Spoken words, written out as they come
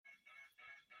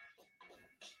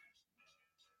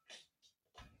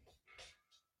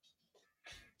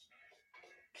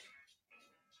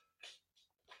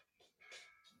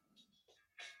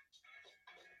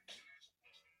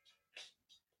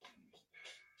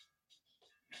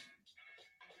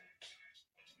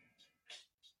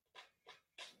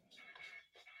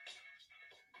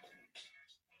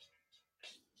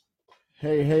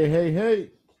Hey, hey, hey,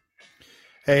 hey.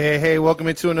 Hey, welcome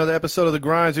into another episode of The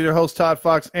Grinds with your host, Todd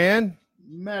Fox, and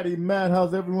Matt,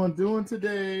 how's everyone doing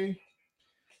today?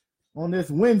 On this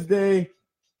Wednesday,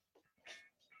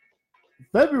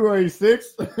 February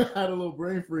 6th, I had a little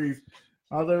brain freeze.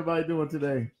 How's everybody doing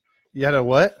today? You had a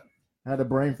what? I had a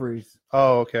brain freeze.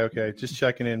 Oh, okay. Just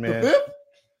checking in, man. The 5th?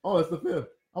 Oh, it's the 5th.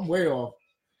 I'm way off.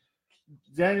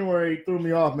 January threw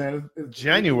me off, man. It's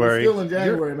January? It's still in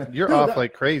January, man. You're off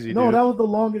like crazy, No, dude. that was the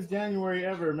longest January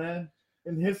ever, man,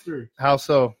 in history. How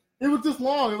so? It was just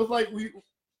long. It was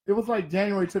like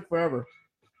January took forever.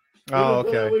 Oh,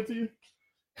 okay.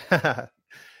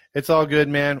 It's all good,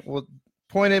 man. Well,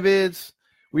 point of is,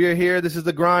 we are here. This is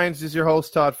The Grinds. This is your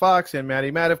host, Todd Fox, and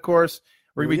Matt, of course.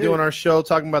 We're going to be doing our show,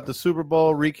 talking about the Super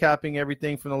Bowl, recapping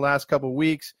everything from the last couple of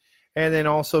weeks, and then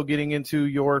also getting into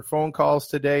your phone calls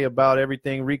today about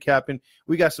everything, recapping.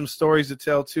 We got some stories to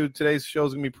tell, too. Today's show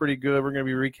is going to be pretty good. We're going to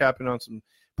be recapping on some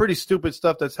pretty stupid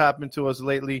stuff that's happened to us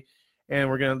lately, and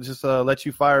we're going to just let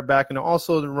you fire back. And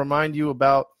also to remind you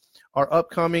about our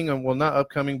upcoming, and well, not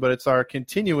upcoming, but it's our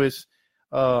continuous,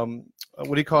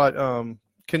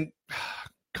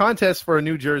 contest for a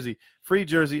new jersey, free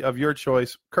jersey of your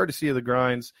choice, courtesy of The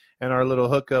Grinds and our little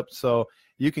hookup, so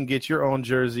you can get your own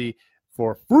jersey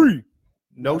for free,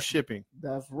 no shipping.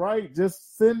 That's right.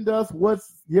 Just send us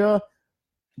what's your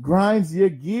grinds, your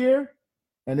gear,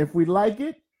 and if we like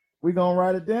it, we're going to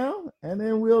write it down, and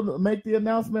then we'll make the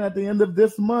announcement at the end of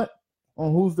this month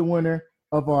on who's the winner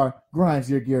of our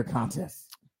Grinds Your Gear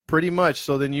contest. Pretty much.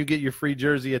 So then you get your free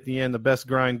jersey at the end. The best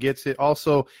grind gets it.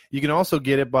 Also, you can also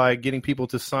get it by getting people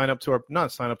to subscribe to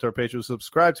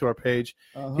our page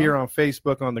here on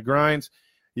Facebook on The Grinds.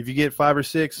 If you get 5 or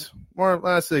 6, or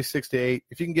let's say 6 to 8,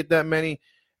 if you can get that many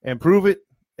and prove it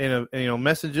and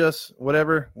message us,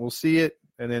 whatever, we'll see it.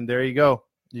 And then there you go.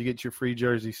 You get your free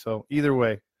jersey. So either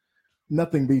way.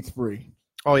 Nothing beats free.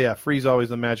 Oh, yeah. Free is always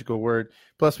the magical word.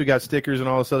 Plus, we got stickers and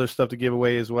all this other stuff to give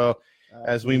away as well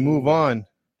as we move on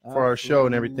for our show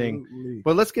and everything.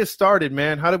 But let's get started,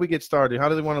 man. How do we get started? How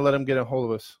do they want to let them get a hold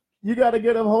of us? You got to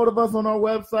get a hold of us on our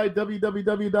website,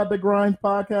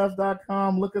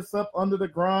 www.thegrindspodcast.com. Look us up under The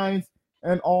Grinds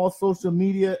and all social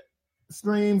media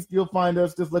streams. You'll find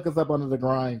us. Just look us up under The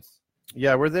Grinds.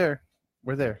 Yeah, we're there.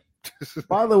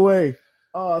 By the way,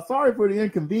 sorry for the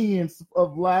inconvenience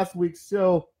of last week's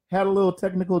show. Had a little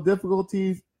technical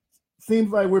difficulties.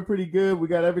 Seems like we're pretty good. We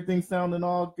got everything sounding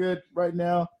all good right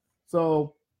now.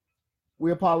 So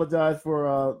we apologize for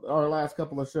our last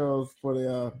couple of shows for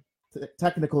the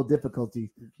technical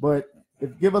difficulties. But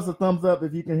give us a thumbs up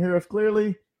if you can hear us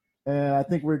clearly, and I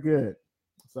think we're good.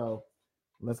 So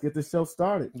let's get this show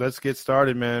started. Let's get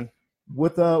started, man.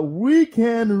 With a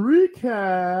weekend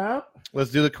recap.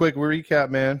 Let's do the quick recap,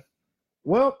 man.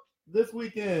 Well, this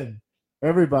weekend,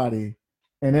 everybody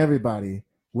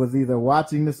was either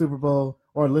watching the Super Bowl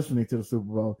or listening to the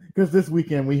Super Bowl, because this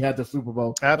weekend we had the Super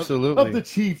Bowl. Absolutely. Of the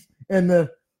Chiefs and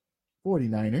the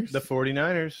 49ers. The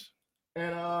 49ers.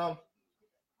 And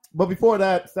but before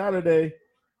that, Saturday,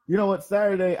 you know what?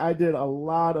 Saturday I did a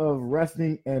lot of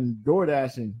resting and door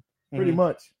dashing, pretty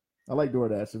much. I like door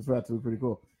dashes, so that's pretty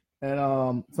cool.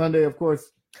 And Sunday, of course,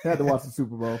 had to watch the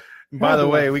Super Bowl. By the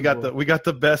way, we got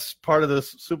the best part of the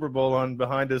Super Bowl on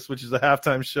behind us, which is the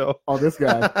halftime show. Oh, this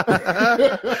guy.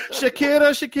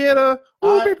 Shakira.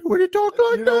 Oh, baby, when you talk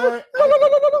like that.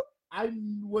 I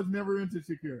was never into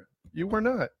Shakira. You were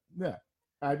not. Yeah.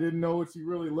 I didn't know what she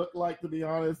really looked like, to be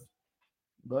honest.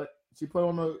 But she put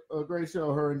on a great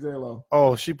show, her and J-Lo.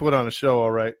 Oh, she put on a show, all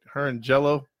right. Her and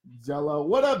Jello.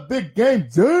 What a big game,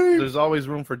 James. There's always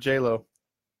room for J-Lo.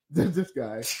 This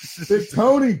guy. Big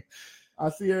Tony. I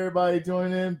see everybody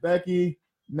joining in. Becky,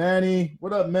 Manny.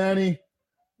 What up, Manny?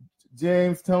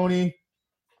 James, Tony.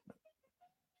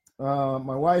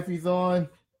 My wifey's on.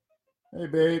 Hey,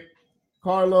 babe.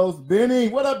 Carlos, Benny.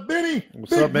 What up, Benny?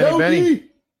 What's up, Benny?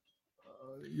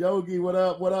 Yogi, what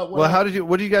up? Well,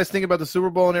 what do you guys think about the Super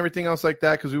Bowl and everything else like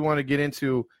that? Because we want to get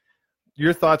into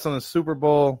your thoughts on the Super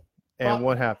Bowl and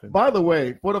what happened. By the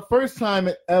way, for the first time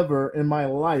ever in my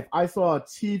life, I saw a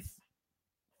Chiefs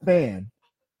fan.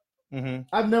 Mm-hmm.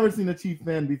 I've never seen a Chiefs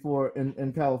fan before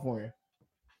in California.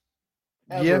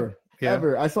 Ever. Yeah.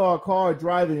 Ever. I saw a car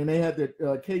driving and they had the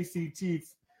KC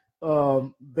Chiefs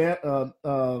tagged up.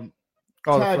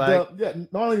 Yeah,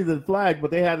 not only the flag,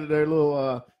 but they had their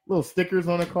little stickers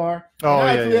on the car. Oh,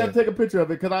 I actually had to take a picture of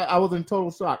it because I was in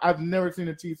total shock. I've never seen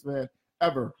a Chiefs fan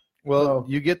ever. Well, so,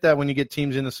 you get that when you get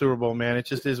teams in the Super Bowl, man. It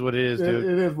just is what it is, dude.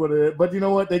 It is what it is. But you know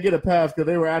what? They get a pass because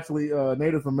they were actually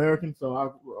Native American.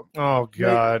 So oh,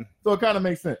 God. So it kind of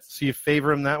makes sense. So you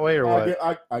favor him that way or what?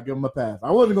 I give him a pass. I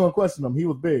wasn't going to question him. He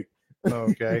was big.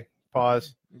 Okay.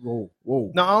 Pause. Whoa.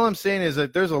 No, all I'm saying is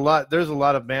that there's a lot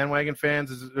of bandwagon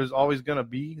fans. There's always going to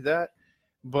be that.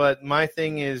 But my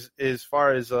thing is, as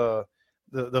far as the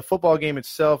football game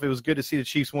itself, it was good to see the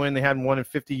Chiefs win. They hadn't won in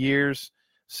 50 years,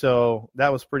 so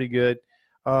that was pretty good.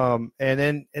 And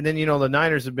then the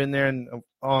Niners have been there, and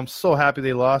I'm so happy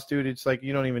they lost, dude. It's like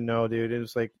you don't even know, dude. It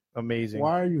was like amazing.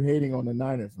 Why are you hating on the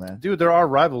Niners, man? Dude, they're our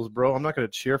rivals, bro. I'm not going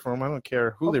to cheer for them. I don't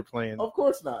care who they're playing. Of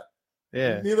course not.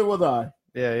 Yeah. Neither was I.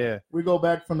 Yeah. We go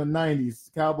back from the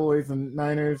 90s. Cowboys and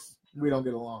Niners, we don't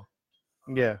get along.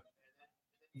 Yeah.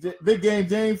 Big Game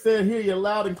James said, hear you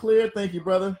loud and clear. Thank you,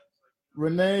 brother.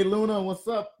 Renee Luna, what's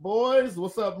up, boys?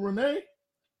 What's up, Renee?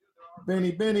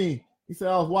 Benny. He said,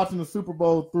 I was watching the Super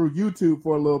Bowl through YouTube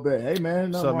for a little bit. Hey,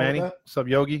 man. What's up, Manny? What's up,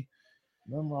 Yogi?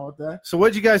 Nothing wrong with that. So what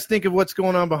did you guys think of what's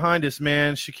going on behind us,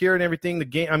 man? Shakira and everything. The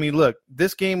game. I mean, look,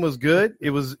 this game was good.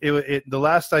 The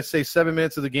last, I'd say, 7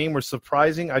 minutes of the game were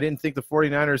surprising. I didn't think the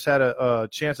 49ers had a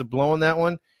chance of blowing that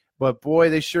one, but boy,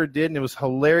 they sure did, and it was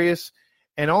hilarious.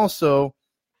 And also,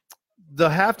 the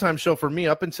halftime show for me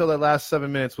up until that last 7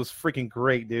 minutes was freaking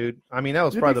great, dude. I mean, that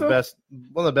was probably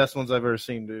one of the best ones I've ever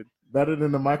seen, dude. Better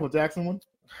than the Michael Jackson one?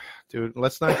 Dude,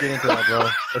 let's not get into that, bro.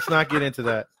 Let's not get into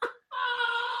that.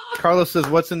 Carlos says,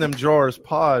 what's in them drawers?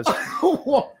 Pause.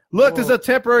 Look, there's a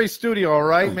temporary studio, all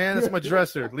right, man? That's my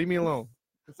dresser. Leave me alone.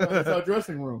 It's our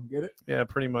dressing room. Get it? Yeah,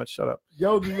 pretty much. Shut up.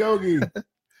 Yogi.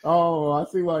 Oh, I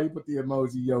see why you put the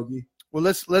emoji, Yogi. Well,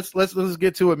 let's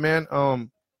get to it,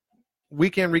 man.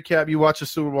 Weekend recap. You watch the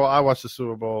Super Bowl. I watched the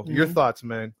Super Bowl. Mm-hmm. Your thoughts,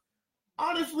 man?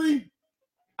 Honestly,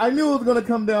 I knew it was going to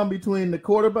come down between the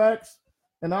quarterbacks,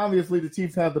 and obviously the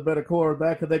Chiefs have the better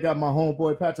quarterback because they got my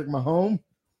homeboy Patrick Mahomes.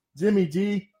 Jimmy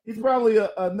G. He's probably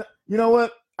you know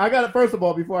what? I got it. First of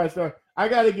all, before I start, I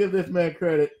got to give this man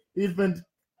credit. He's been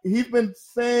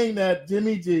saying that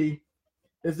Jimmy G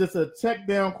is just a check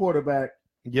down quarterback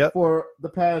for the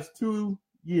past 2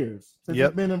 years since he's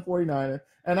been in 49ers.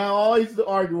 And I always used to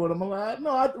argue with him. I'm like,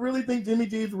 no, I really think Jimmy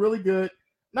G is really good.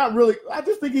 Not really. I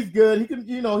just think he's good. He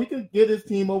can get his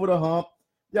team over the hump.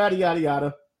 Yada yada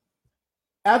yada.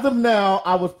 As of now,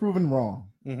 I was proven wrong.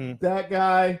 Mm-hmm. That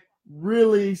guy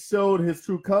really showed his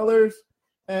true colors,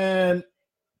 and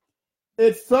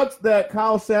it sucks that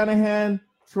Kyle Shanahan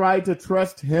tried to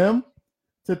trust him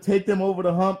to take them over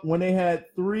the hump when they had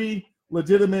 3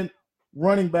 legitimate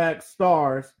running back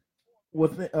stars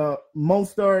with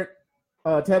Mostert,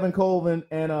 Tevin Colvin,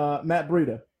 and Matt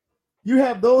Breida. You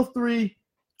have those 3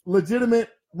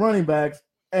 legitimate running backs,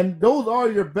 and those are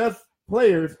your best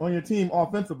players on your team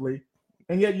offensively,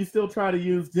 and yet you still try to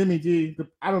use Jimmy G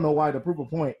I don't know why, to prove a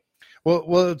point.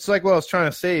 Well, it's like what I was trying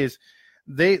to say is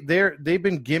they've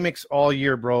been gimmicks all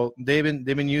year, bro. They've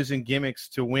been using gimmicks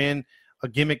to win,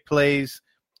 gimmick plays.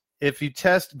 If you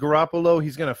test Garoppolo,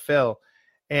 he's gonna fail.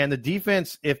 And the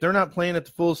defense, if they're not playing at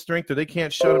the full strength or they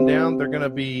can't shut him down, they're gonna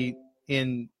be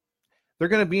in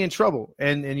trouble.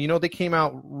 And they came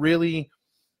out really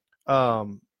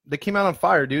they came out on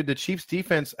fire, dude. The Chiefs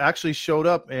defense actually showed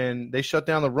up and they shut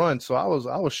down the run. So I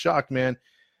was shocked, man.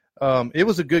 It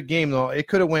was a good game, though. It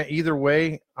could have went either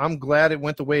way. I'm glad it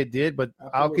went the way it did, but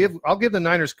absolutely. I'll give the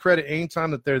Niners credit anytime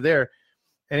that they're there,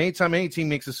 and anytime any team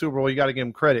makes a Super Bowl, you got to give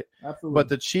them credit. Absolutely. But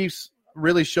the Chiefs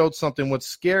really showed something. What's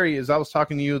scary is I was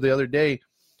talking to you the other day.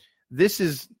 This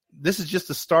is just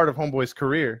the start of Homeboy's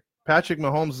career. Patrick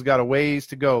Mahomes has got a ways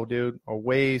to go, dude. A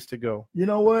ways to go. You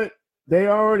know what? They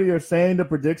already are saying the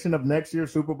prediction of next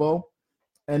year's Super Bowl,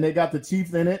 and they got the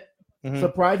Chiefs in it. Mm-hmm.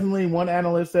 Surprisingly, one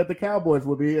analyst said the Cowboys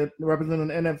will be representing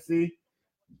the NFC.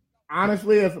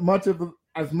 Honestly, as much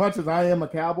as I am a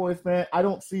Cowboys fan, I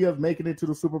don't see us making it to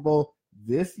the Super Bowl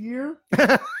this year.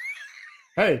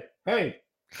 Hey.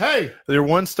 They're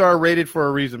 1-star rated for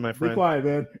a reason, my friend. Be quiet,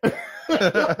 man.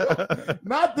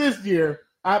 Not this year,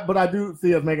 but I do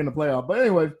see us making the playoff. But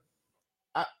anyway,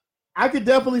 I could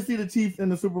definitely see the Chiefs in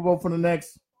the Super Bowl for the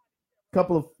next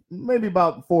couple of, maybe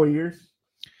about 4 years.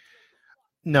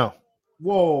 No.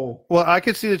 Whoa. Well, I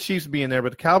could see the Chiefs being there,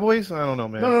 but the Cowboys, I don't know,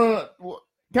 man. No.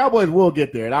 Cowboys will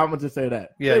get there, and I'm going to just say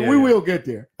that. We will get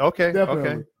there. Okay. Definitely.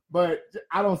 Okay. But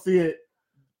I don't see it.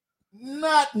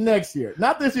 Not next year.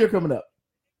 Not this year coming up.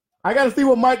 I got to see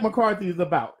what Mike McCarthy is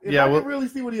about. If I can really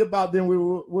see what he's about, then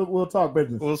we'll talk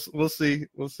business. We'll see.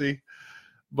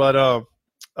 But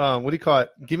what do you call it?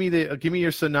 Give me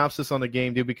your synopsis on the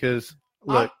game, dude. Because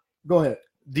look, go ahead.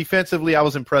 Defensively, I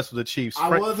was impressed with the Chiefs.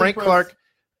 Frank Clark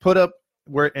put up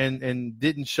and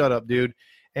didn't shut up, dude.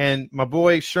 And my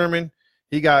boy Sherman,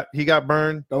 he got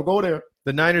burned. Don't go there.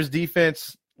 The Niners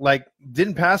defense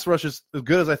didn't pass rush as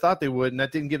good as I thought they would, and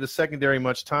that didn't give the secondary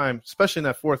much time, especially in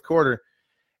that fourth quarter.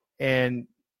 And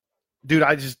dude,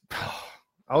 I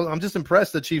I'm just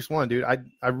impressed the Chiefs won, dude.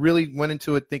 I really went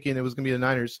into it thinking it was going to be the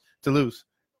Niners to lose.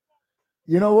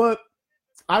 You know what?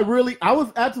 I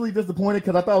was actually disappointed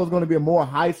because I thought it was going to be a more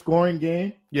high-scoring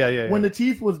game. Yeah. When the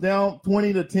Chiefs was down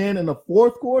 20-10 in the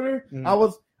fourth quarter, I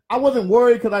wasn't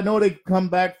worried because I know they come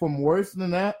back from worse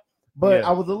than that. But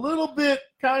I was a little bit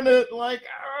kind of like,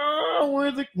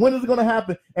 when is it going to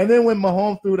happen? And then when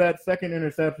Mahomes threw that second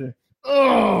interception,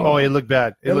 it looked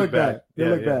bad. It looked bad. It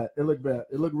looked bad.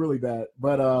 It looked really bad.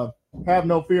 But have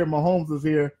no fear, Mahomes is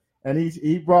here, and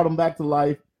he brought him back to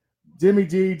life. Jimmy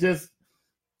G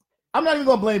I'm not even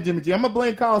going to blame Jimmy G. I'm going to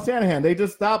blame Kyle Shanahan. They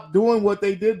just stopped doing what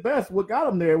they did best, what got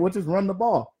them there, which is run the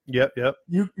ball. Yep.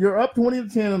 You're up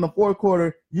 20-10 in the fourth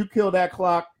quarter. You kill that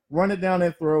clock, run it down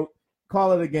their throat,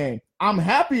 call it a game. I'm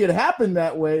happy it happened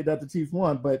that way that the Chiefs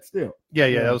won, but still. Yeah,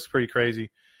 that was pretty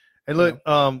crazy. And look,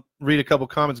 read a couple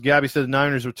comments. Gabby said the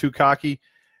Niners were too cocky,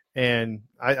 and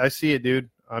I see it, dude.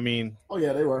 I mean. Oh,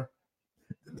 yeah, they were.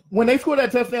 When they scored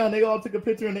that touchdown, they all took a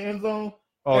picture in the end zone.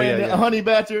 Oh, and the honey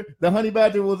badger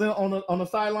was on the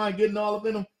sideline getting all up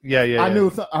in them. Yeah. I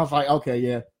knew. I was like, okay,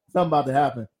 yeah, something about to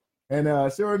happen. And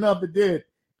sure enough, it did.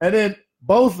 And then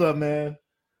Bosa, man.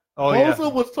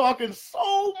 Bosa was talking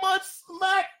so much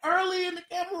smack early in the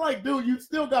game. I'm like, dude, you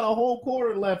still got a whole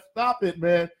quarter left. Stop it,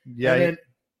 man. Yeah. And then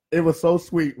it was so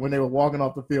sweet when they were walking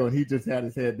off the field and he just had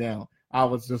his head down. I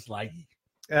was just like,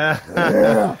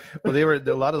 yeah. Well,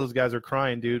 a lot of those guys are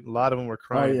crying, dude. A lot of them were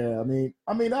crying. Oh yeah,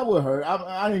 I mean that would hurt.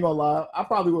 I ain't gonna lie. I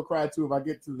probably would cry too if I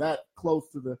get to that close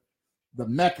to the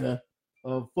mecca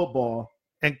of football.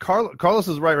 And Carlos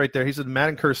is right there. He said the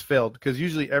Madden curse failed because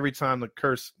usually every time the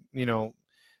curse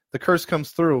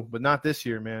comes through, but not this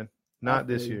year, man. Not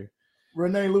this year.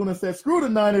 Renee Luna said, "Screw the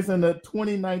Niners and the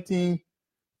 2019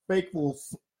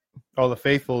 faithfuls." Oh, the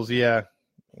faithfuls, yeah,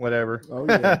 whatever. Oh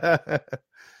yeah.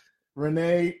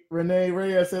 Renee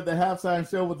Reyes said the halftime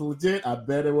show was legit. I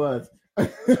bet it was.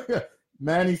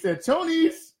 Manny said,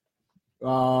 Chonies.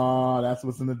 Oh, that's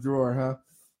what's in the drawer, huh?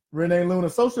 Renee Luna,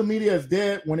 social media is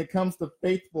dead when it comes to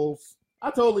faithfuls.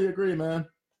 I totally agree, man.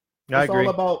 I agree. It's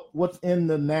all about what's in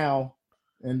the now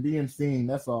and being seen.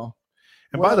 That's all.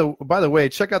 And by the way,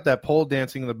 check out that pole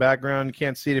dancing in the background. You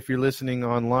can't see it if you're listening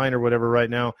online or whatever right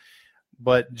now.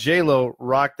 But J-Lo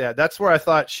rocked that. That's where I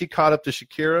thought she caught up to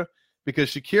Shakira.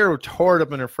 Because Shakira tore it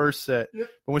up in her first set. Yep.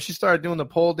 But when she started doing the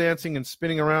pole dancing and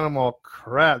spinning around, I'm all,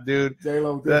 crap, dude.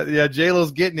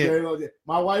 J-Lo's getting it.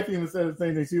 My wife even said the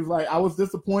same thing. She was like, I was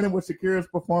disappointed with Shakira's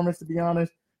performance, to be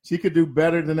honest. She could do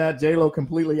better than that. J-Lo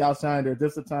completely outshined her.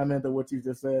 This is a time into what you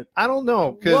just said. I don't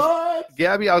know. Because,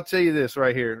 Gabby, I'll tell you this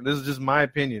right here. This is just my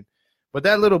opinion. But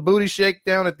that little booty shake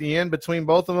down at the end between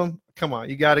both of them, come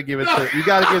on. You got to give it to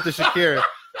Shakira.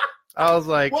 I was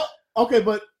like. Well, okay,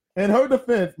 but. In her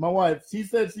defense, my wife, she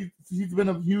said she's been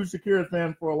a huge Shakira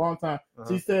fan for a long time.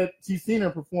 She said she's seen her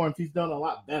perform. She's done a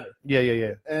lot better.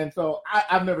 Yeah. And so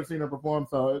I've never seen her perform,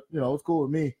 so it's cool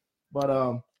with me. But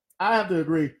I have to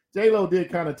agree, J-Lo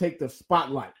did kind of take the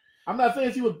spotlight. I'm not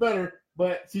saying she was better,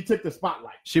 but she took the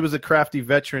spotlight. She was a crafty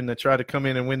veteran that tried to come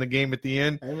in and win the game at the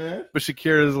end. Amen. But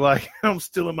Shakira's like, I'm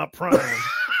still in my prime.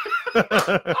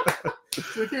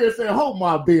 Shakira said, hold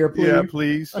my beer, please. Yeah,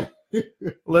 please.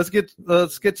 Let's get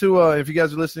to if you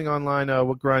guys are listening online,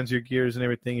 what grinds your gears and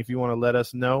everything. If you want to let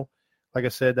us know, like I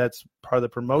said, that's part of the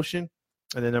promotion.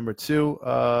 And then number 2,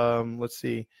 let's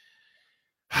see,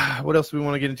 what else do we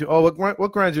want to get into? Oh,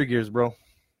 what grinds your gears, bro?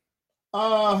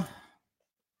 Let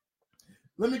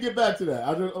me get back to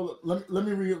that. Let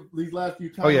me read these last few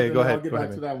comments. Oh yeah, go ahead. I'll get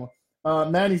back to that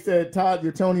one. Manny said, Todd,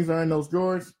 your Tonys are in those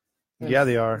drawers. Yeah,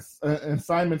 they are. And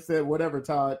Simon said, whatever,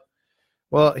 Todd.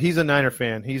 Well, he's a Niner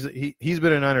fan. He's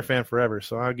been a Niner fan forever,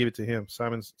 so I'll give it to him.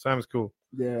 Simon's cool.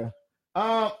 Yeah.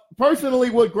 Personally,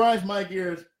 what grinds my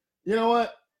gears, you know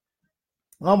what?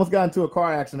 I almost got into a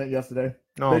car accident yesterday.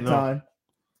 Big time.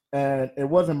 And it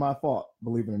wasn't my fault,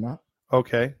 believe it or not.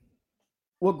 Okay.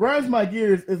 What grinds my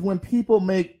gears is when people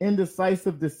make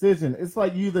indecisive decisions. It's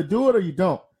like you either do it or you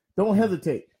don't. Don't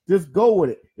hesitate. Just go with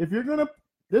it. If you're gonna,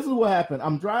 this is what happened.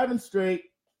 I'm driving straight.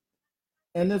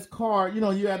 And this car, you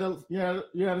had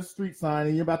a street sign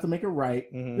and you're about to make a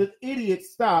right. Mm-hmm. This idiot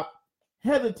stopped,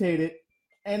 hesitated,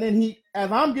 and then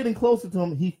as I'm getting closer to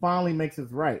him, he finally makes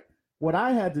his right. What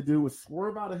I had to do was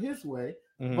swerve out of his way,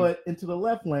 but into the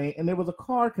left lane, and there was a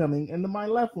car coming into my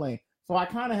left lane. So I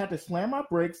kind of had to slam my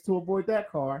brakes to avoid that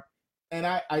car, and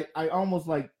I almost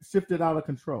like shifted out of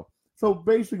control. So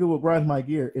basically what grinds my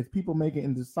gear is people making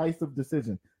indecisive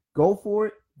decisions. Go for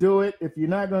it, do it. If you're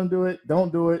not going to do it,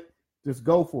 don't do it. Just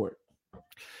go for it.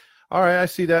 All right, I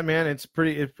see that, man. It's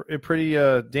pretty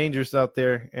dangerous out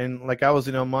there. And like I was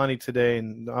in El Monte today,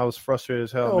 and I was frustrated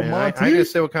as hell, man. I ain't gonna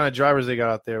say what kind of drivers they got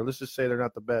out there. Let's just say they're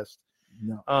not the best.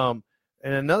 No.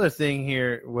 And another thing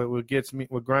here,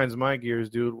 what grinds my gears,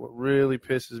 dude, what really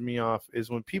pisses me off is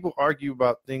when people argue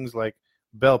about things like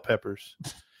bell peppers,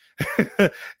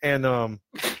 and when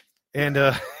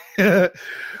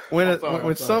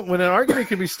an argument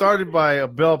can be started by a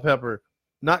bell pepper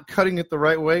not cutting it the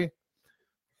right way,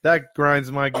 that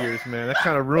grinds my gears, man. That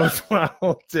kind of ruins my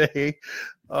whole day.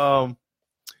 Talking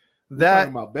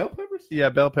about bell peppers? Yeah,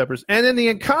 bell peppers. And then the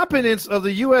incompetence of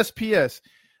the USPS,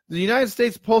 the United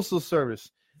States Postal Service.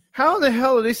 How in the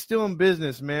hell are they still in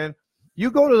business, man?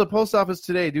 You go to the post office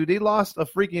today, dude. They lost a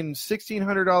freaking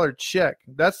 $1,600 check.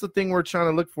 That's the thing we're trying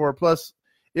to look for. Plus,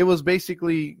 it was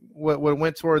basically what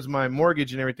went towards my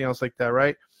mortgage and everything else like that,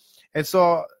 right? And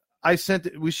so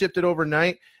we shipped it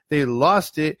overnight. They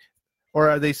lost it.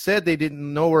 Or they said they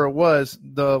didn't know where it was.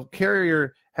 The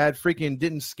carrier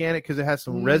didn't scan it because it had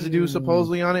some residue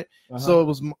supposedly on it.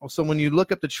 Uh-huh. So when you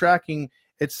look up the tracking,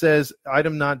 it says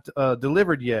item not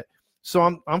delivered yet. So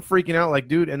I'm freaking out, like,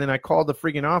 dude. And then I called the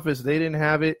freaking office. They didn't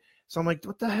have it. So I'm like,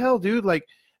 what the hell, dude? Like,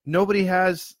 nobody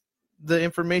has the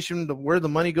information where the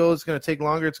money goes. It's gonna take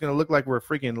longer. It's gonna look like we're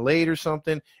freaking late or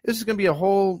something. This is gonna be a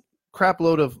whole crap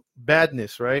load of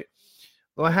badness, right?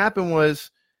 What happened was,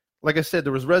 like I said,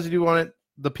 there was residue on it.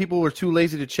 The people were too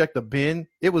lazy to check the bin.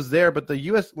 It was there, but the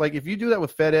U.S., like if you do that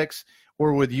with FedEx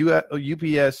or with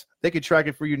UPS, they could track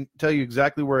it for you, tell you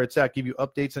exactly where it's at, give you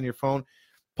updates on your phone.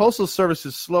 Postal Service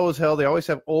is slow as hell. They always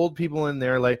have old people in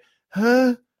there like,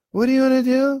 huh? What do you want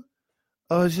to do?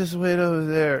 Oh, it's just wait over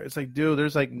there. It's like, dude,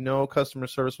 there's like no customer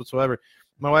service whatsoever.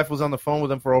 My wife was on the phone with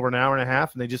them for over an hour and a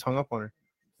half, and they just hung up on her.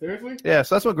 Seriously? Yeah,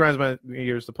 so that's what grinds my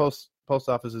gears. The post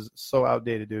office is so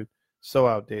outdated, dude. So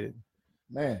outdated.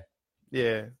 Man.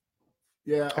 Yeah.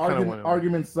 Yeah,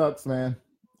 argument sucks, man.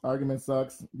 Argument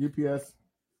sucks. UPS,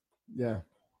 yeah.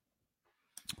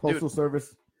 Postal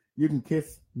Service, you can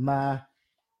kiss my...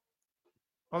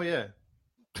 Oh, yeah.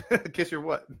 Kiss your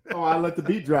what? Oh, I let the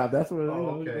beat drop. That's what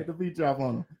okay. Let the beat drop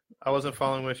on them. I wasn't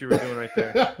following what you were doing right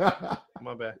there.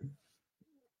 My bad.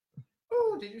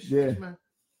 Oh, did you shoot my...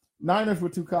 Niners were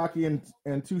too cocky and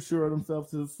too sure of themselves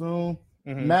too soon.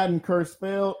 Mm-hmm. Madden curse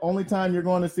failed. Only time you're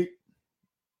going to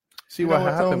see what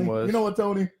happened Tony? was... You know what,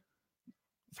 Tony?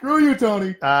 Screw you,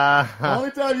 Tony. The only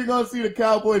time you're going to see the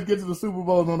Cowboys get to the Super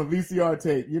Bowl is on a VCR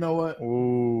tape. You know what?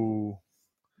 Ooh.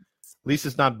 At least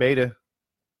it's not beta.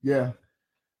 Yeah.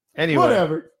 Anyway.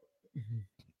 Whatever.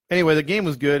 Anyway, the game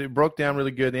was good. It broke down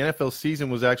really good. The NFL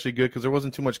season was actually good because there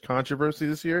wasn't too much controversy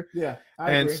this year. Yeah,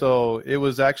 I agree. So it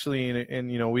was actually,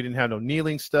 and we didn't have no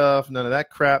kneeling stuff, none of that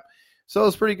crap. So it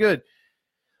was pretty good.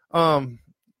 Some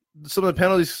of the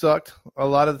penalties sucked. A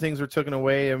lot of the things were taken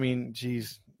away. I mean,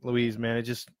 geez, Louise, man, it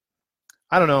just,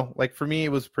 I don't know. Like, for me,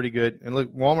 it was pretty good. And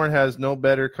look, Walmart has no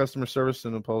better customer service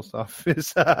than the post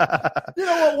office. You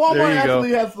know what? Walmart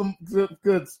actually has some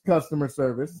good customer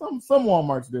service. Some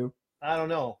Walmarts do. I don't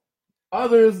know.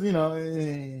 Others,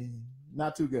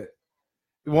 not too good.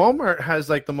 Walmart has,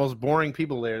 like, the most boring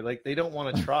people there. Like, they don't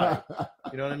want to try.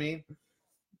 You know what I mean?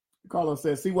 Carlos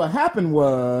says, see, what happened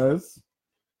was...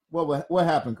 What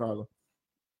happened, Carla?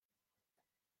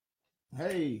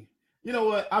 Hey, you know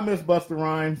what? I miss Busta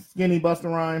Rhymes, skinny Busta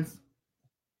Rhymes.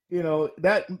 You know,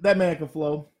 that man can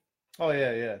flow. Oh,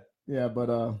 yeah. Yeah, but,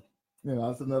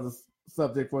 that's another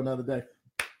subject for another day.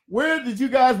 Where did you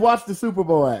guys watch the Super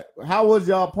Bowl at? How was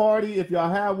y'all party? If y'all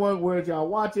had one, where did y'all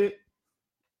watch it?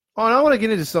 Oh, and I want to get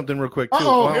into something real quick, too.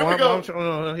 Here we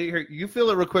go. Here, you feel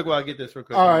it real quick while I get this real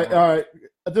quick. All right.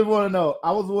 I just want to know.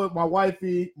 I was with my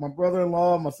wifey, my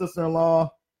brother-in-law, my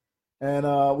sister-in-law,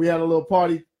 and we had a little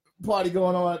party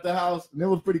going on at the house, and it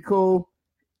was pretty cool.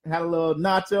 Had a little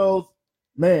nachos.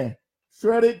 Man,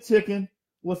 shredded chicken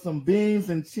with some beans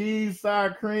and cheese,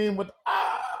 sour cream with,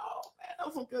 that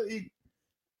was some good eating.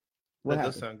 That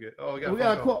does sound good. Oh,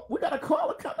 we got a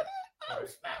caller coming in. Oh,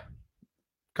 snap.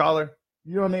 Caller.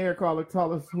 You're on the air, caller.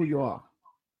 Tell us who you are.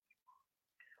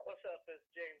 What's up? It's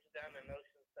James down in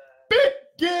Oceanside. Big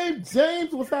Game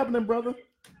James. What's happening, brother?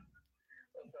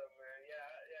 What's up, man?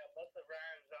 Yeah. Busta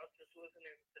Rhymes. I was just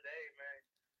listening today, man.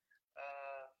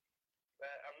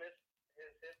 I miss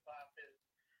his hip hop, his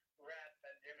rap,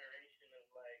 that generation of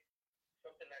like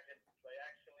something I could like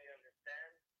actually understand.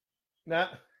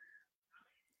 Nah.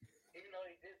 Even though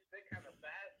he did spit kind of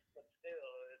fast, but still,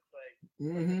 it's like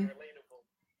relatable.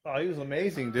 Oh, he was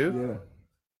amazing, dude. Yeah.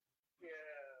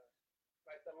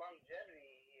 Like the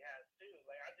longevity he has too.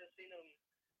 Like I just seen him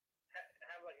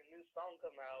have like a new song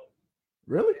come out.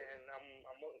 Really? And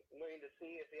I'm waiting to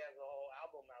see if he has a whole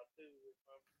album out too.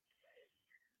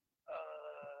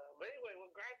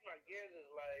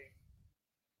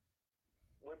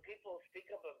 when people speak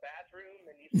of a bathroom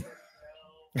and you still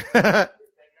smell the number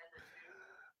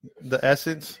 2. The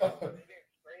essence. They didn't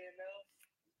spray enough.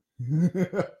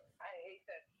 I hate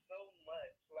that so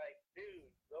much. Like,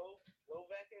 dude, go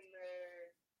back in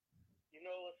there. You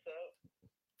know what's up.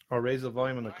 Or raise the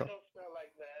volume in the car. I don't smell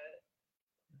like that.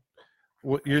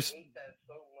 What I hate that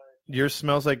so much. Yours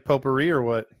smells like potpourri or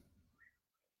what?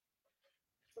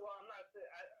 Well, I'm not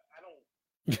saying I don't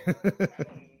even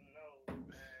know,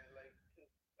 man. Like,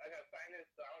 I got sinus,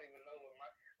 so I don't even know what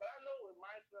mine. But I know what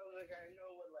mine smells like. I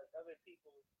know what like other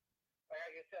people. Like,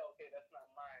 I can tell. Okay, that's not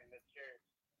mine. That's yours.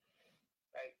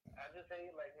 Like, I just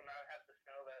hate like when I have to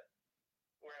smell that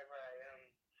wherever I am.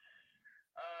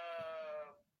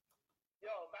 Yo,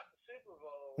 about the Super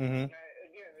Bowl. Mm-hmm.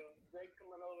 Again, it was great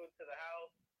coming over to the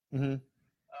house. Mm-hmm.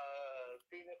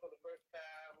 Seeing it for the first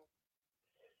time.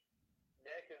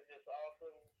 Deck is just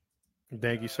awesome.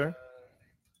 Thank you, sir.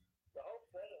 The whole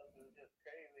setup was just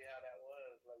crazy how that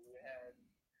was. Like, we had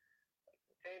like,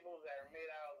 the tables that are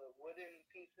made out of the wooden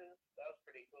pieces. That was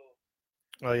pretty cool.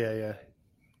 Oh, yeah.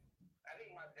 I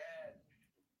think my dad,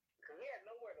 because we had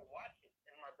nowhere to watch it,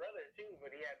 and my brother too,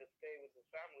 but he had to stay with his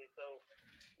family. So,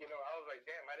 you know, I was like,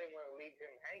 damn, I didn't want to leave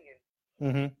him hanging.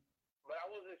 Mm-hmm. But I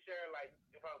wasn't sure, like,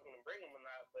 if I was going to bring him or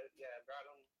not. But, yeah, I brought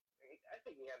him. I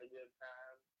think he had a good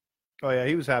time. Oh, yeah,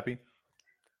 he was happy.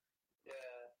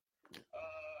 Yeah.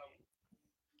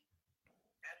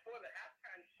 As for the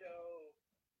halftime show,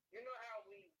 you know how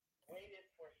we waited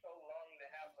for so long to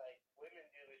have, like, women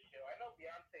do the show? I know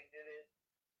Beyonce did it,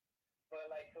 but,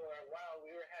 like, for a while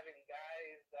we were having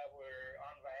guys that were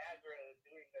on Viagra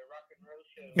doing their rock and roll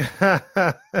shows.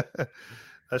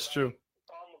 That's true.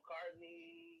 Paul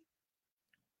McCartney,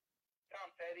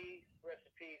 Tom Petty, rest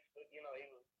in peace, but, you know, he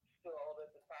was still old at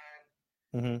the time.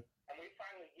 Mm-hmm. And we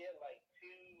finally get, like,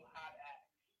 2 hot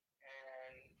acts.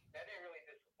 And that didn't really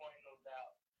disappoint, no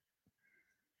doubt.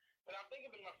 But I'm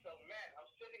thinking to myself, man, I'm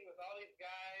sitting with all these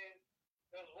guys.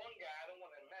 There was one guy, I don't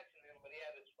want to mention him, but he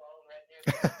had his phone right there.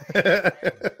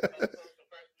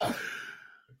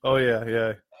 Oh,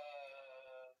 yeah.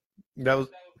 That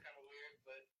was kind of weird,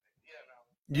 but, you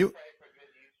know. Pray for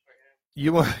good use for him.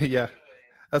 You want, yeah.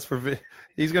 That's for,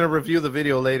 he's going to review the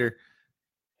video later.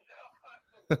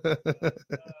 I'm thinking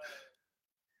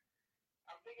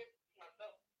to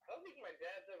myself, I don't think my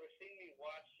dad's ever seen me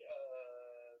watch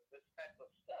this type of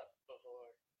stuff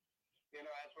before. You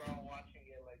know, as we're all watching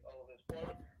it, like, oh, this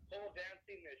pole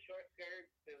dancing, there's short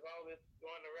skirts, there's all this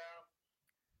going around.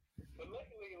 But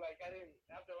luckily, like, I didn't,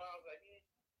 after a while, I was like, he's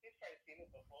probably seen it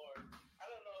before.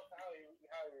 I don't know how he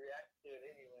reacts to it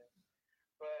anyway.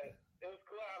 But it was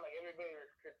cool how, like, everybody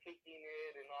was critiquing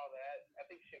it and all that. I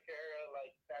think Shakira,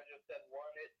 like Sandra said,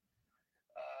 won it.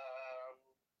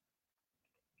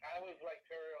 I always liked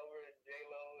her over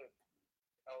J-Lo if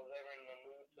I was ever in the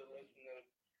mood to listen to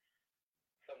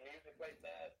some music like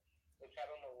that, which I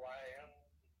don't know why I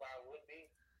would be.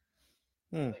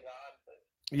 Like odd, but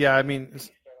yeah, I mean,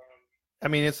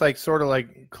 it's like sort of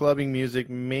like clubbing music,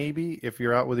 maybe, if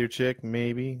you're out with your chick,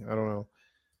 maybe. I don't know.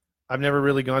 I've never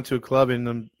really gone to a club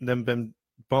and them been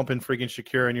bumping freaking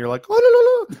Shakira and you're like,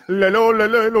 oh, la, la, la, la,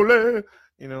 la, la, la.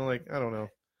 You know, like, I don't know.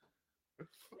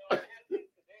 I had it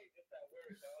today just at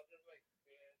work, so I was just like,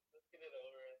 man, let's get it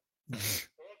over.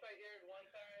 But once I hear it one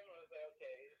time, I was like,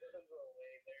 okay, it doesn't go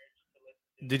away there just to listen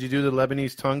to it. Did you do the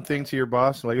Lebanese tongue thing to your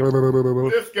boss? Like,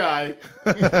 This guy.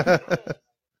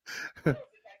 I don't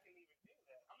think I can even do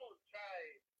that. I'm going to try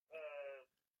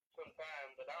sometime,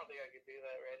 but I don't think I can do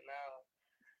that right now.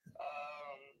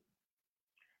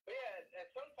 But yeah, at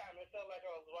some time it felt like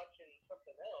I was watching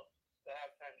something else, the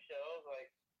halftime show. I was like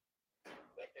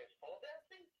there's pole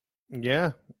dancing?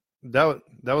 yeah, that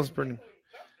was pretty.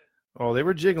 Oh, they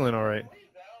were jiggling all right. I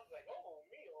was like, oh,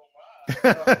 me, oh,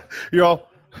 my. You're all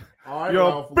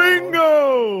Ralph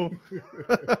bingo. What is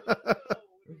going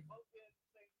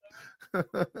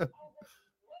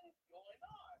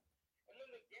on? And then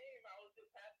the game, I was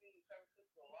just happy San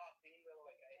Francisco lost, even though,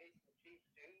 like, I hate the Chiefs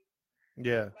too.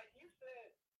 Yeah. Like you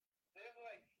said, there's,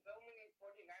 like, so many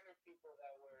 49er people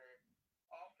that were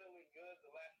all feeling good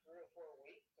the last 3 or 4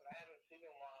 weeks, and I haven't seen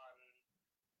them on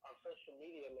social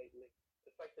media lately.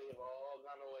 It's like they've all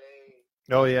gone away.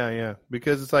 Oh, yeah.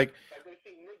 Because it's like They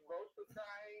see Nick Bosa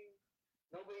crying.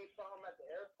 Nobody saw him at the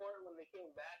airport when they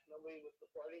came back. Nobody was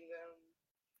supporting them.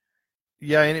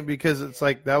 yeah, and because it's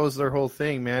like that was their whole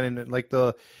thing, man. And like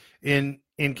in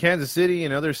Kansas City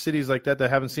and other cities like that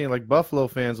haven't seen it, like Buffalo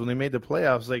fans, when they made the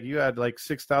playoffs, like you had like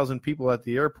 6,000 people at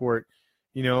the airport,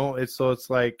 you know. It's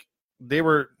like they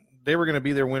were going to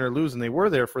be there win or lose, and they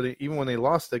were there for even when they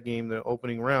lost the game, the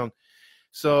opening round.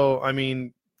 So I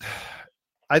mean,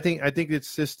 I think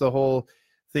it's just the whole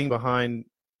thing behind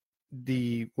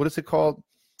what is it called?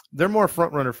 They're more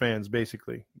front runner fans,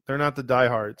 basically. They're not the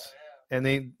diehards.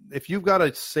 And if you've got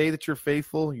to say that you're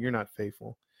faithful, you're not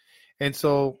faithful. And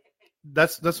so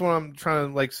that's what I'm trying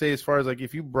to like say as far as like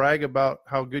if you brag about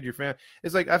how good your fan,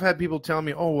 it's like I've had people tell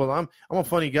me, oh well, I'm a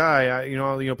funny guy.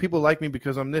 People like me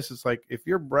because I'm this. It's like if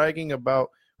you're bragging about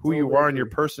who you are and your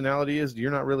personality is,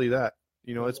 you're not really that.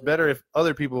 It's better if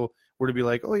other people were to be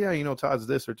like, oh yeah, Todd's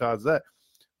this or Todd's that.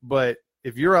 But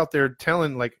if you're out there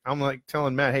telling I'm like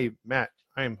telling Matt, hey Matt,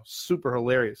 I am super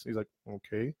hilarious. He's like,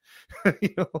 okay,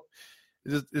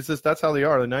 it's just that's how they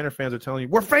are. The Niner fans are telling you,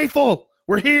 we're faithful.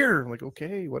 We're here. I'm like,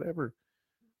 okay, whatever.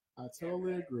 I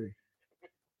totally agree.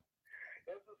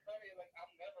 This is funny. Like, I'm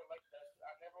never like that.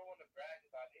 I never want to brag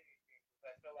about anything because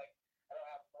I feel like I don't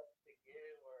have much to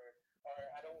give, or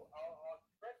I don't. I'll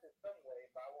express it some way,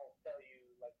 but I won't tell you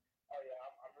like, oh yeah,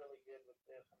 I'm really good with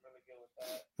this. I'm really good with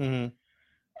that. Mm-hmm.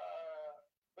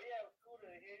 But yeah, it was cool to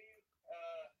hear you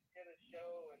hit a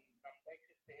show, and I'm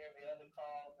anxious to hear the other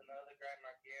calls and the other grind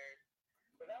my gears.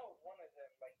 But that was one of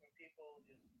them. Like when people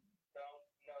just don't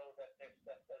know that their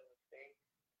stuff doesn't stink.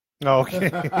 Okay.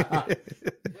 Just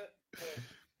the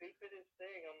stupidest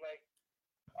thing. I'm like,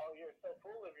 oh, you're so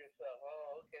full of yourself.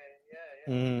 Oh, okay.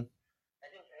 Yeah. Mm. I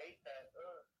just hate that.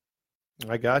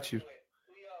 I got you. Anyway,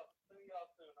 see y'all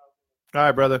soon. All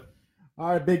right, brother.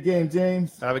 All right, big game,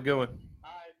 James. Have a good one. All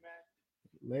right,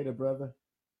 man. Later, brother.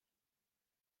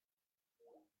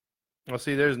 Well,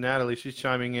 see, there's Natalie. She's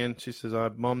chiming in. She says,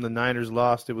 Mom, the Niners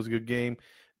lost. It was a good game.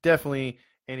 Definitely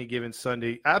any given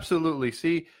Sunday. Absolutely.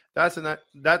 See, that's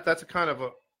kind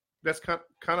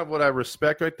of what I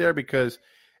respect right there, because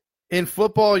in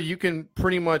football you can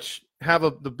pretty much have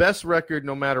the best record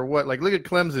no matter what. Like look at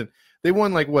Clemson. They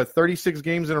won 36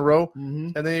 games in a row, mm-hmm.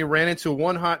 and then they ran into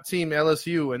one hot team,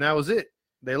 LSU, and that was it.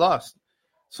 They lost.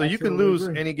 So you can lose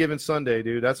any given Sunday,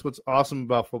 dude. That's what's awesome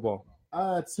about football.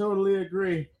 I totally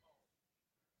agree.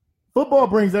 Football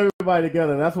brings everybody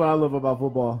together. That's what I love about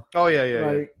football. Oh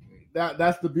yeah.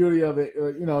 That's the beauty of it.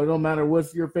 It don't matter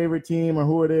what's your favorite team or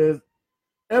who it is.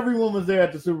 Everyone was there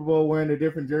at the Super Bowl wearing their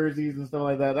different jerseys and stuff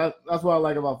like that. That's what I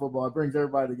like about football. It brings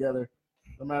everybody together,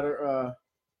 no matter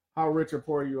how rich or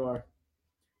poor you are.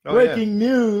 Breaking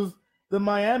news: the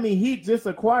Miami Heat just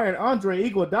acquired Andre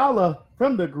Iguodala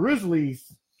from the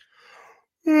Grizzlies.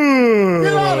 Get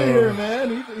out of here,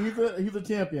 man! He's a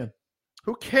champion.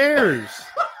 Who cares?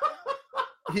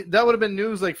 That would have been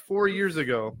news 4 years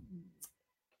ago.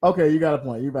 Okay, you got a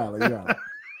point. You valid.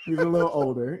 He's a little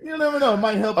older. You never know. It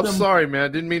might help them. I'm sorry, man. I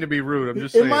didn't mean to be rude. I'm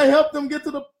just saying. It might help them get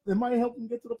to the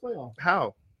playoff.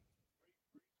 How?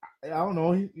 I don't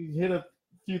know. He hit a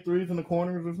few threes in the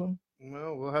corners or something.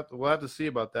 Well, we'll have to see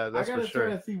about that. That's for sure. I gotta try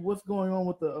to see what's going on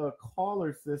with the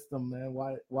caller system, man.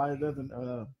 Why it doesn't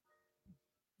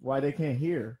why they can't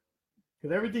hear?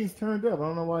 Because everything's turned up. I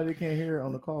don't know why they can't hear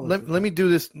on the caller. Let me do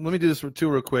this. Let me do this too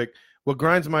real quick. What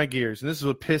grinds my gears, and this is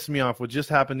what pissed me off, what just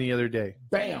happened the other day.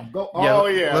 Bam! Go.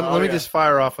 Let me just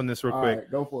fire off on this real quick.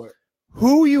 Right, go for it.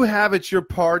 Who you have at your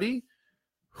party,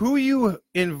 who you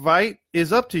invite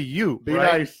is up to you. Be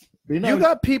right? nice. Be nice. You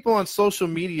got people on social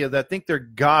media that think they're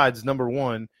gods, number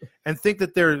one, and think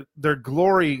that their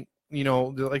glory,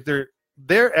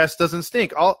 their S doesn't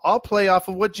stink. I'll play off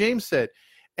of what James said.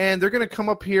 And they're going to come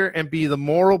up here and be the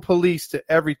moral police to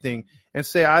everything and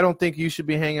say, I don't think you should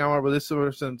be hanging out with this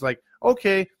person. It's like,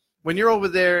 okay, when you're over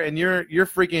there and you're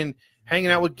freaking hanging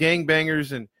out with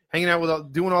gangbangers and hanging out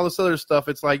with doing all this other stuff,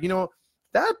 it's like,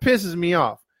 that pisses me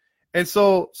off. And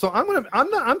so I'm 39.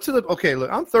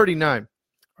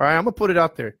 All right, I'm going to put it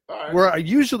out there. Right. Where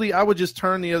I would just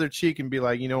turn the other cheek and be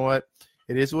like, you know what?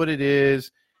 It is what it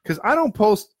is. Because I don't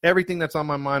post everything that's on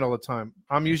my mind all the time.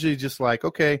 I'm usually just like,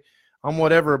 okay, I'm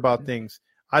whatever about things.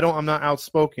 I'm not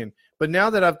outspoken. But now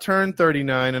that I've turned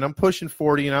 39 and I'm pushing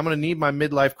 40 and I'm going to need my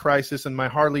midlife crisis and my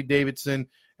Harley Davidson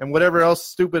and whatever else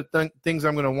stupid things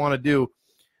I'm going to want to do,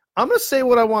 I'm going to say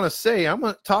what I want to say. I'm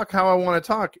going to talk how I want to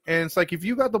talk. And it's like, if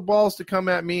you got the balls to come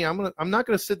at me, I'm not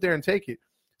going to sit there and take it.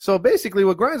 So basically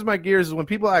what grinds my gears is when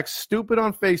people act stupid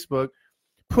on Facebook,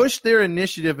 push their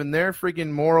initiative and their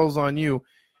freaking morals on you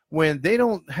when they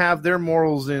don't have their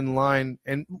morals in line.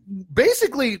 And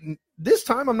basically this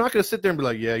time I'm not going to sit there and be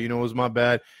like, yeah, it was my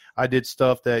bad. I did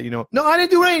stuff that, no, I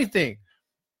didn't do anything.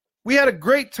 We had a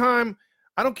great time.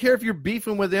 I don't care if you're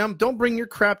beefing with them. Don't bring your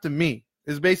crap to me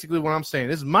is basically what I'm saying.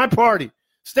 This is my party.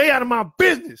 Stay out of my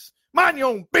business. Mind your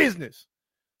own business.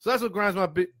 So that's what grinds my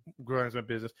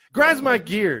business. Grinds my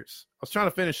gears. I was trying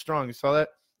to finish strong. You saw that?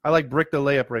 I bricked the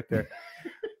layup right there.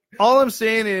 All I'm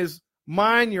saying is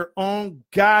mind your own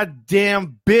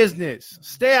goddamn business.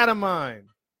 Stay out of mine.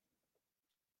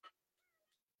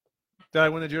 Did I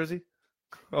win the jersey?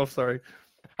 Oh, sorry.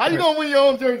 How you gonna win your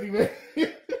own jersey, man?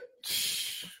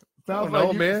 Sounds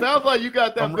like you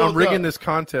got that. I'm rigging this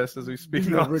contest as we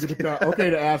speak. Okay,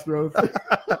 the Astros.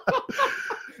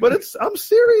 But I'm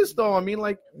serious though. I mean,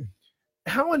 like,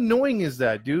 how annoying is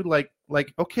that, dude? Like,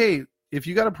 okay, if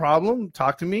you got a problem,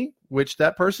 talk to me, which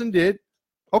that person did.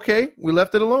 Okay, we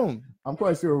left it alone. I'm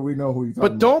quite sure we know who you're talking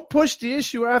about. But don't push the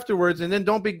issue afterwards, and then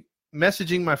don't be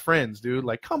messaging my friends, dude.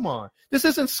 Like, come on. This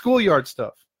isn't schoolyard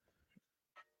stuff.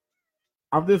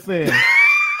 I'm just saying.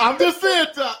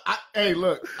 Hey,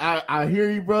 look, I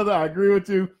hear you, brother. I agree with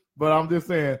you. But I'm just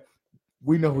saying,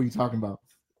 we know who you're talking about.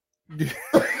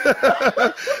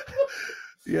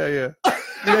 Yeah.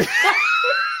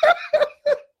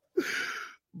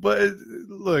 But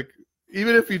look,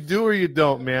 even if you do or you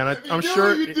don't, man, I'm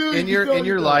sure in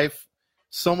your life,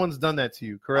 someone's done that to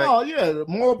you, correct? Oh yeah, the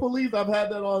moral police. I've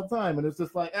had that all the time, and it's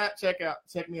just like, check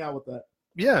me out with that.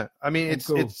 Yeah, I mean,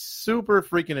 it's super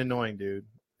freaking annoying, dude.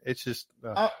 It's just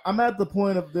I'm at the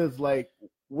point of this, like,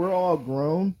 we're all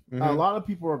grown. Mm-hmm. A lot of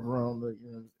people are grown, like,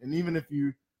 you know, and even if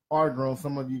you are grown,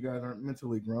 some of you guys aren't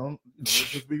mentally grown. Let's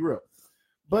just be real.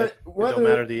 But it don't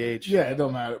matter the age. Yeah, it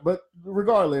don't matter. But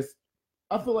regardless,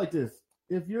 I feel like this: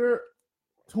 if you're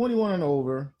 21 and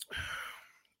over,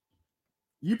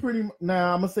 I'm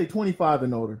gonna say 25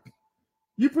 and older.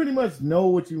 You pretty much know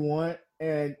what you want,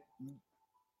 and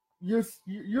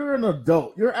you're an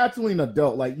adult. You're actually an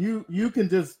adult. Like you can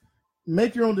just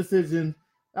make your own decision.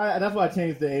 That's why I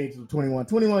changed the age to 21.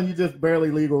 21, you just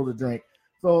barely legal to drink.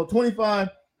 So 25,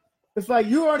 it's like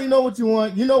you already know what you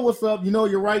want. You know what's up. You know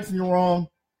your rights and your wrong.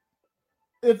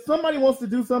 If somebody wants to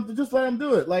do something, just let them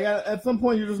do it. Like at some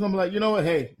point, you're just gonna be like, you know what?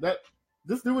 Hey,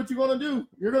 just do what you're gonna do.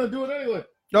 You're gonna do it anyway.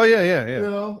 Oh yeah. You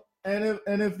know,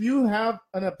 and if you have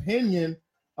an opinion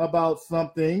about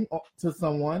something to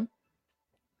someone,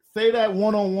 say that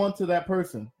one-on-one to that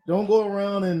person. Don't go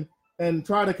around and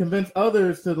try to convince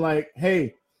others to, like,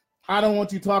 hey, I don't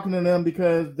want you talking to them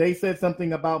because they said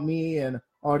something about me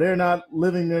or they're not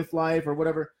living this life or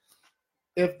whatever.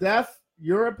 If that's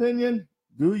your opinion,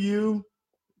 do you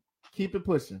keep it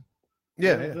pushing?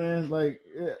 Yeah. You know like,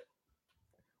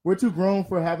 we're too grown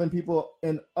for having people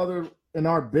in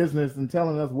our business and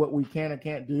telling us what we can and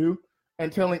can't do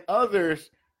and telling others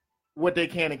what they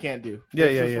can and can't do.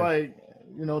 It's like,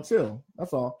 you know, chill.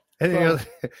 That's all. And, you know,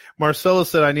 Marcelo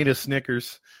said, I need a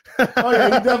Snickers. Oh, yeah,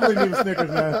 you definitely need a Snickers,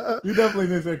 man. You definitely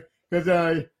need a Snickers.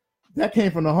 Because that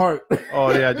came from the heart.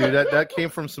 Oh, yeah, dude. That came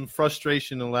from some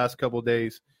frustration in the last couple of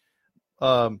days.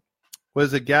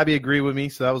 Was it Gabby agreed with me,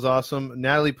 so that was awesome.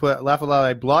 Natalie put, laugh aloud,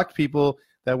 I blocked people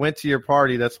that went to your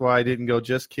party. That's why I didn't go.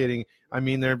 Just kidding. I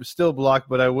mean, they're still blocked,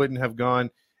 but I wouldn't have gone.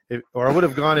 I would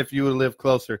have gone if you would have lived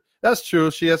closer. That's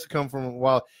true. She has to come from a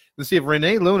while. Let's see if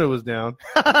Renee Luna was down.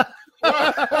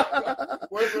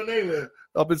 Where's Renee live?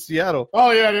 Up in Seattle.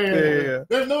 Oh, yeah.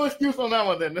 There's no excuse on that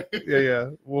one then.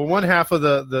 Yeah. Well, one half of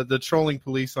the trolling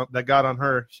police that got on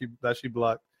her, she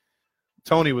blocked.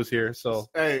 Tony was here, so.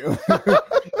 Hey,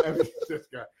 this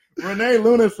guy. Renee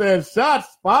Luna said, shots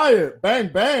fired. Bang,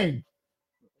 bang.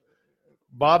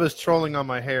 Bob is trolling on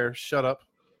my hair. Shut up.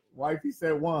 Wifey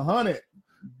said 100.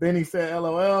 Benny said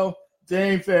LOL.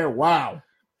 James said wow.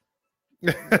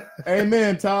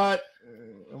 Amen, Todd.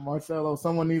 Marcelo,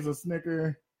 someone needs a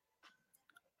Snicker.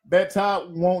 Bet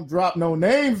Todd won't drop no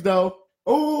names though.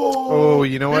 Oh,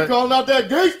 you know what? Calling out that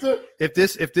gangster. If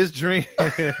this drink,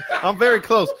 I'm very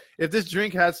close. If this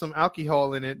drink has some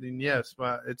alcohol in it, then yes.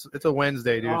 But it's a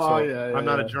Wednesday, dude. So yeah, I'm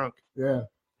not a drunk. Yeah.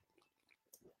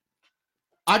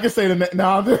 I can say the name.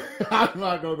 No, I'm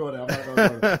not gonna go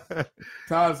there.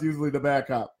 Todd's usually the bad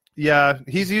cop. Yeah,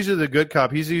 he's usually the good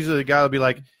cop. He's usually the guy that'll be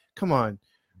like, "Come on,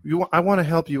 I want to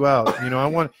help you out. You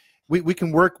know, we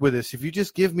can work with this. If you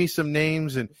just give me some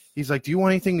names." And he's like, "Do you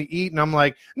want anything to eat?" And I'm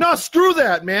like, "No, screw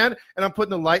that, man." And I'm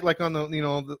putting the light like on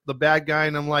the bad guy,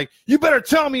 and I'm like, "You better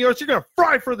tell me, or else you're gonna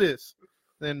fry for this."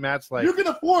 Then Matt's like, "You can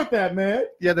afford that, man."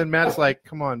 Yeah. Then Matt's like,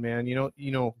 "Come on, man. You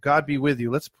know, God be with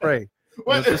you. Let's pray.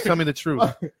 Just tell me the truth."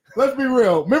 Let's be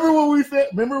real. Remember what we said?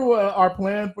 Remember what our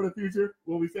plan for the future?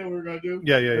 What we said we were going to do?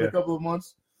 Yeah. In a couple of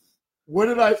months. What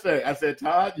did I say? I said,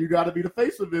 Todd, you got to be the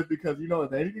face of this because,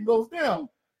 if anything goes down.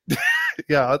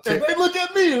 Yeah. I'll take. If they look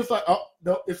at me, it's like, oh,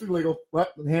 no, it's illegal.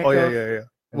 What? Oh, yeah.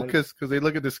 Well, because they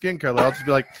look at the skin color. I'll just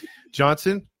be like,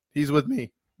 Johnson, he's with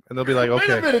me. And they'll be like,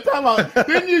 okay. Wait a minute. Time out.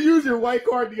 Didn't you use your white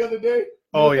card the other day?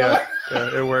 Oh, yeah.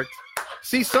 It worked.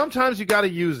 See, sometimes you got to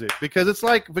use it because it's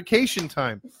like vacation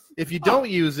time. If you don't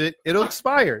use it, it'll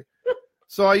expire.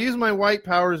 So I used my white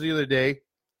powers the other day,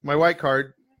 my white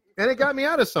card, and it got me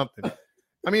out of something.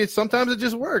 I mean, sometimes it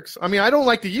just works. I mean, I don't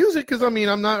like to use it because, I mean,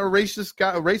 I'm not a racist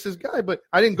guy, but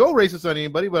I didn't go racist on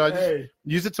anybody, but I just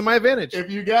use it to my advantage.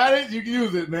 If you got it, you can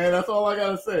use it, man. That's all I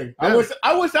got to say. Yeah.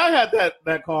 I wish I had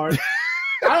that card.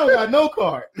 I don't got no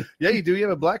card. Yeah, you do. You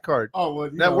have a black card. Oh,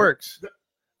 well, that works.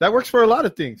 That works for a lot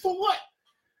of things. For what?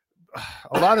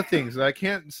 A lot of things that I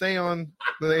can't say on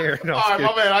the air. No, all right,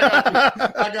 my man.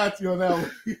 I got you on that one.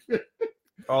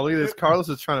 Oh, look at this. Carlos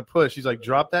is trying to push. He's like,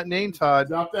 drop that name, Todd.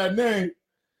 Drop that name.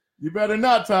 You better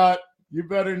not, Todd. You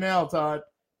better now, Todd.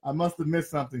 I must have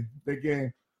missed something. Big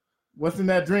game. What's in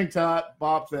that drink, Todd?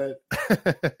 Bob said.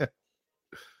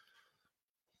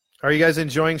 Are you guys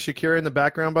enjoying Shakira in the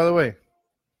background, by the way?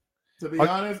 To be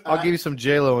honest, I'll give you some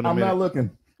J-Lo in a minute. I'm not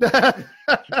looking.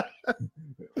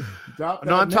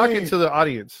 No, I'm talking to the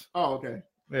audience. Oh, okay.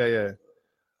 Yeah.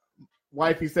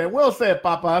 Wifey said, well said,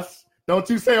 papas. Don't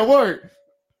you say a word.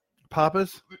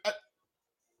 Papas?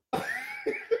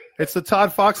 It's the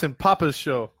Todd Fox and Papas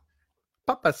show.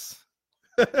 Papas.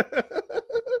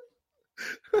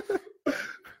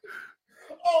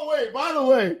 Oh wait! By the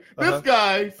way, this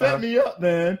guy set me up,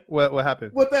 man. What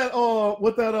happened? With that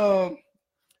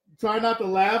try not to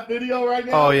laugh video right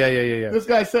now. Oh yeah. This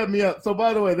guy set me up. So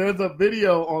by the way, there's a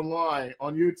video online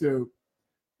on YouTube.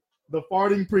 The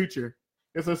farting preacher.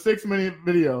 It's a 6-minute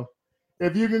video.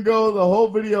 If you can go the whole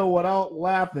video without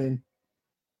laughing,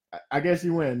 I guess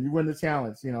you win. You win the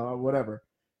challenge, or whatever.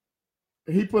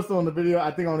 He puts on the video. I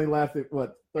think only lasted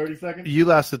 30 seconds. You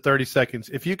lasted 30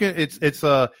 seconds. If you can, it's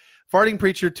a Farting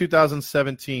Preacher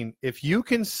 2017. If you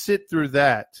can sit through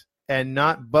that and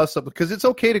not bust up, because it's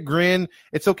okay to grin,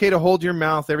 it's okay to hold your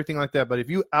mouth, everything like that. But if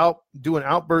you do an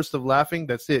outburst of laughing,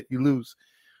 that's it. You lose.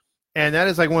 And that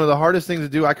is like one of the hardest things to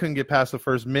do. I couldn't get past the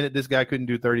first minute. This guy couldn't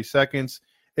do 30 seconds.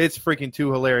 It's freaking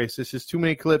too hilarious. It's just too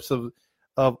many clips of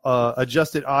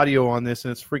adjusted audio on this,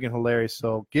 and it's freaking hilarious.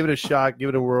 So give it a shot, give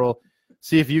it a whirl,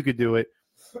 see if you could do it.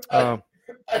 Hey,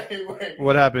 wait.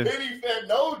 What happened? Then he said,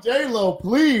 "No, J-Lo,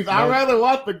 please. No. I'd rather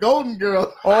watch the Golden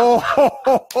Girls." Oh,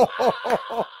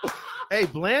 hey,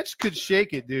 Blanche could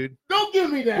shake it, dude. Don't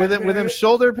give me that. With them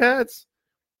shoulder pads.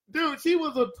 Dude, she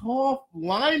was a tall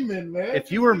lineman, man. If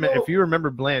you remember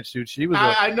Blanche, dude, she was.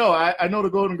 I know the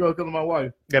Golden Girl because of my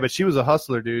wife. Yeah, but she was a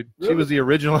hustler, dude. Really? She was the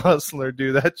original hustler,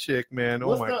 dude. That chick, man.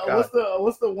 God.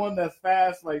 What's the one that's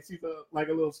fast? Like she's like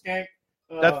a little skank.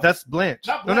 That's Blanche.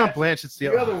 Not Blanche. It's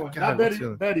the other one. God,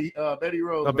 not Betty. Betty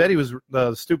Rose. No, Betty was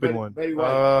the stupid one. Betty White.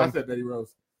 I said Betty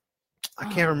Rose. I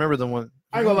can't remember the one.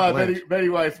 I ain't gonna lie, Betty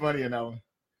White's funny in that one.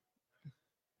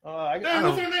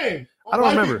 What's her name? I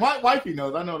don't remember. My wifey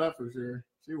knows. I know that for sure.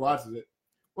 She watches it.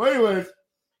 Well, anyways,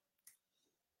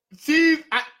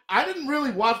 I didn't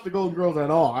really watch the Golden Girls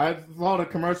at all. I saw the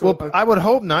commercial. Well, I would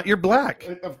hope not. You're black.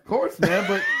 Of course, man.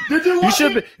 But did you watch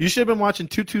You should have been watching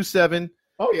 227.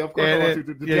 Oh, yeah, of course.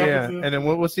 Yeah. And then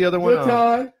what's the other one? Good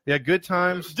Time. Yeah, Good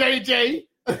Times. JJ.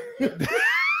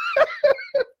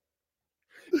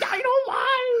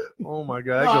 Oh my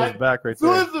God, that goes back right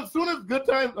there. As soon as Good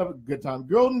Time,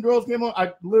 Golden Girls came on,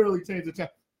 I literally changed the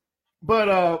channel.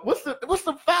 But what's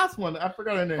the fast one? I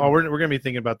forgot her name. Oh, we're gonna be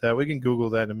thinking about that. We can Google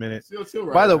that in a minute.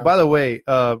 By the way,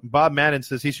 Bob Madden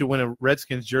says he should win a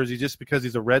Redskins jersey just because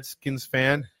he's a Redskins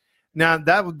fan. Now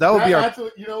that would be our.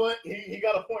 Actually, you know what? He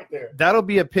got a point there. That'll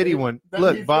be a pity one.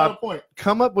 Look, Bob, got a point.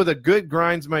 Come up with a good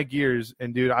grinds my gears,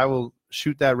 and dude, I will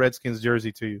shoot that Redskins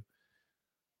jersey to you.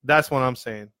 That's what I'm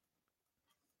saying.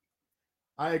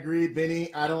 I agree,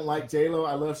 Benny. I don't like J-Lo.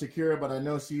 I love Shakira, but I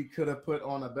know she could have put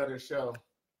on a better show.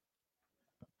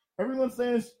 Everyone's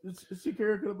saying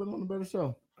Shakira could have put on a better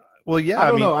show. Well, yeah,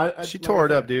 I mean, she tore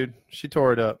it up, dude. She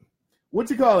tore it up. What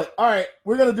you call it? All right,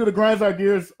 we're gonna do the grinds our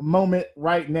gears moment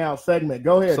right now segment.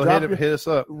 Go ahead. So hit us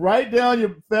up. Write down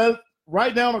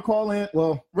or call in.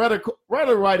 Well, rather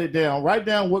write it down. Write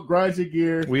down what grinds your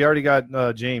gears. We already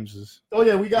got James's. Oh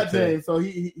yeah, we got James. So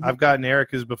he I've gotten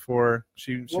Erica's before.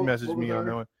 She messaged me on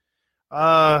that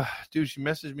one. Dude, she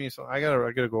messaged me, so I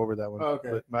gotta go over that one.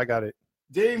 Okay, but I got it.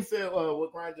 James said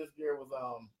what grinds his gear was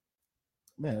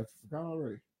man, I forgot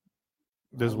already.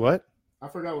 Does what? I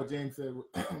forgot what James said.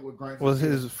 What grinds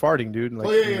his farting, dude. Like,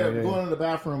 going to the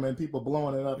bathroom and people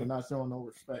blowing it up and not showing no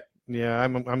respect. Yeah,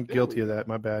 I'm guilty of that.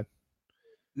 My bad.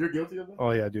 You're guilty of that? Oh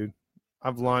yeah, dude.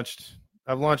 I've launched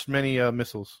many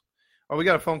missiles. Oh, we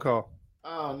got a phone call.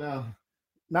 Oh no,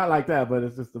 not like that, but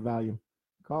it's just the value.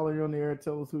 Caller, you're on the air.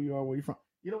 Tell us who you are, where you from.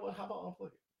 You know what? How about unplug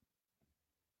it?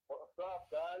 What's up,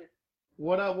 guys?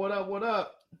 What up? What up? What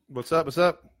up? What's up? What's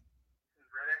up?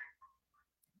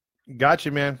 Ready? Got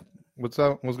you, man. What's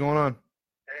up? What's going on?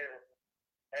 Hey,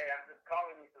 I'm just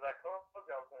calling you because I told you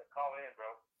I was going to call in, bro.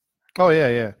 Oh yeah.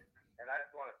 And I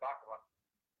just want to talk about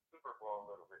Superbowl a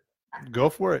little bit.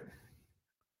 Go for it.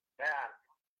 Man,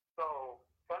 so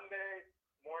Sunday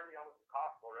morning I was in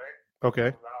Costco, right?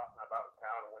 Okay. I was out and about in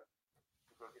town and went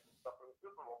to go get some stuff for the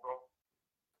Superbowl, bro.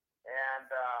 And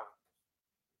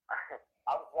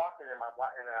I was walking and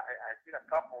I seen a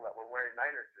couple that were wearing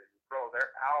Niners jerseys, bro.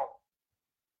 They're out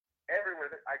everywhere.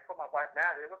 I told my wife, man,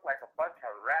 they look like a bunch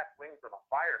of rats wings from a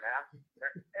fire, man.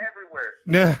 They're everywhere.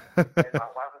 Yeah. And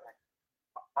my wife was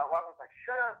like,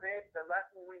 shut up, babe. The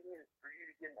last thing we need is for you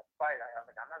to get in a fight. I was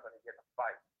like, I'm not going to get in a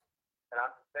fight. And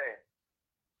I'm just saying.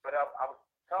 But I was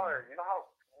telling her, you know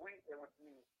how sweet it would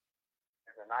be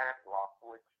if the Niners lost,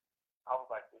 which I was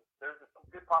like, there's some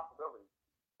good possibilities.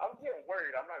 I was getting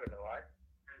worried. I'm not going to lie.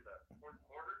 In the fourth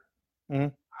quarter,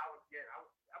 I was getting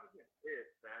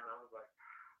pissed, man. I was like,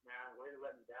 man, way to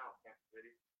let me down, Kansas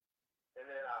City. And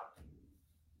then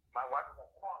my wife was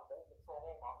like, come on, babe, let's go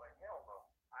home. I was like, hell no,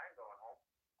 I ain't going home.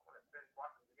 I'm going to finish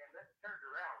watching it again. Then it turned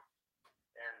around,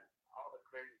 and all the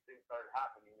crazy things started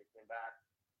happening when it came back.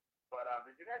 But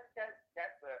did you guys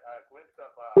catch a glimpse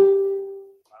of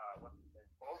what's his name?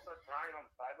 Bosa crying on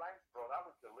the sidelines? Bro, that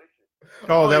was delicious.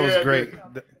 Oh, that was great.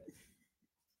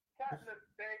 Catching the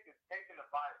steak is taking a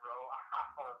bite, bro.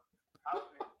 I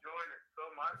was enjoying it so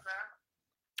much, man.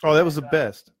 Oh, that was the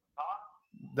best.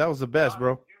 That was the best,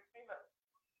 bro.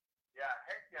 Yeah,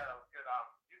 heck yeah, that was good.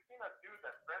 You've seen a dude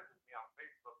that friends with me on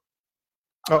Facebook.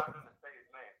 I'm not going to say his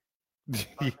name.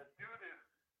 But the dude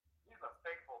he's a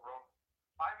faithful, bro.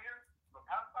 5 years, the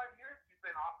past 5 years, he's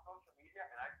been off social media,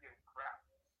 and I give him crap.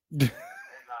 And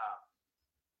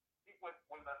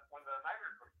when the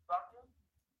Niners were sucking,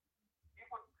 he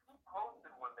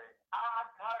posted one day, I'm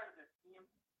tired of this team.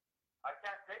 I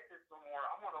can't take this no more.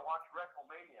 I'm going to watch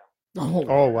WrestleMania.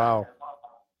 Oh, wow.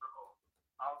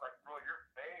 I was like, bro, you're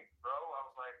fake, bro. I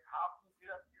was like, how can you do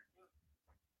that to your team?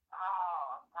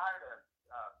 I'm tired of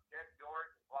Jeff George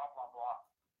and blah, blah, blah.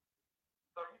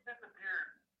 So he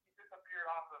disappeared. He disappeared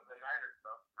off of the Niners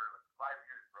stuff for like 5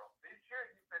 years, bro. This year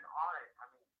he's been on it. I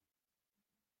mean,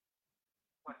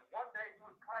 when one day he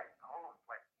was probably post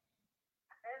like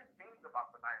 10 things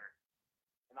about the Niners.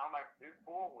 And I'm like, this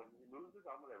fool, when he loses,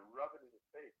 I'm going to rub it in his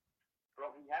face.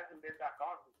 Bro, he hasn't been back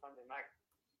on since Sunday night.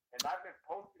 And I've been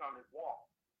posting on his wall.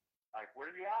 Like,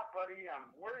 where you at, buddy? I'm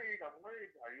worried.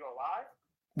 Are you alive?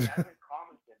 He hasn't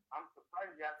commented. I'm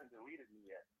surprised he hasn't deleted me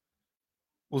yet.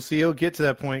 We'll see. He'll get to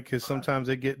that point because sometimes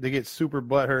they get super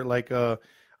butthurt. Like, I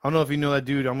don't know if you know that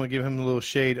dude. I'm going to give him a little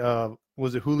shade.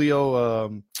 Was it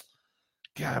Julio?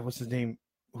 God, what's his name?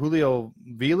 Julio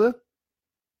Vila?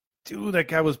 Dude, that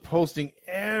guy was posting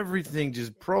everything,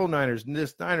 just pro Niners,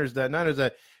 this, Niners,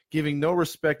 that, giving no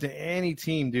respect to any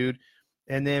team, dude.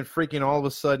 And then freaking all of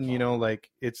a sudden, you know, like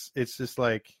it's just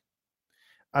like,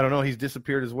 I don't know, he's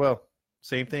disappeared as well.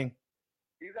 Same thing.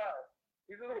 He's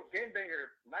a little game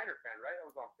banger Niner fan, right? That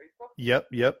was on Facebook. Yep.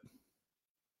 Yeah,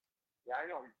 I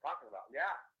know what he's talking about.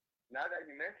 Yeah. Now that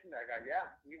you mentioned that guy,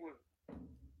 yeah, he was.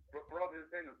 Bro, there's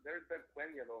been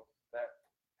plenty of those that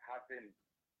have been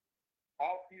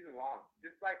all season long.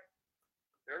 Just like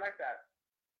they're like that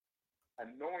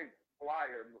annoying fly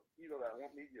or mosquito that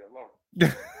won't leave you alone.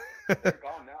 They're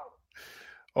gone now.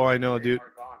 Oh, I know, dude.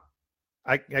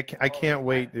 I Oh, can't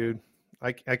wait, dude.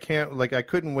 I can't, like, I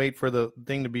couldn't wait for the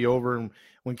thing to be over. And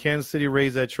when Kansas City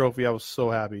raised that trophy, I was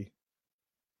so happy.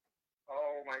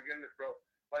 Oh my goodness, bro!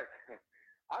 Like,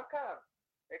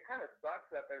 it kind of sucks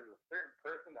that there's a certain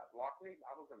person that blocked me.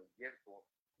 I was gonna give to him,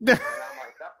 and I'm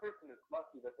like, that person is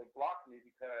lucky that they blocked me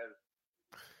because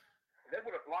they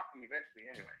would have blocked me eventually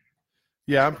anyway.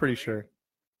 Yeah, I'm pretty sure.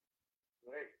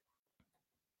 Wait,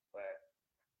 but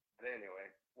anyway,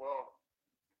 well,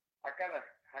 I gotta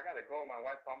go. My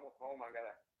wife's almost home. I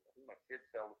think my kids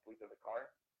fell asleep in the car.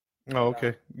 Oh,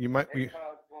 okay. You might be.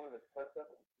 I just wanted to touch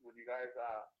up with you guys.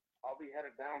 I'll be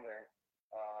headed down there.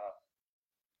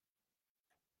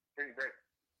 Spring break,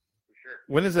 for sure.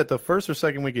 When is that? The first or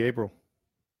second week of April?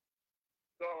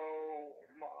 So,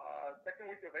 second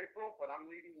week of April, but I'm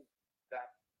leaving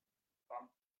that.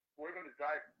 We're going to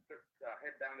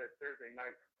head down there Thursday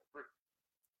night, first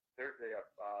Thursday of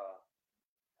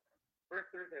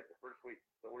the first week.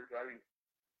 So we're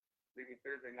leaving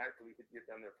Thursday night so we could get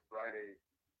down there Friday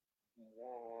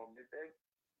midday.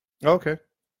 Okay.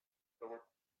 So we're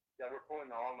pulling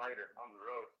the all-nighter on the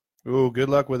road. Ooh, good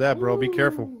luck with that, bro. Be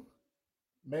careful.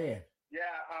 Man. Yeah,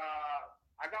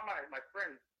 I got my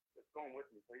friend that's going with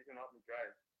me, so he's going to help me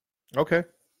drive. Okay.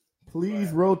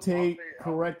 Please rotate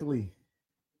correctly.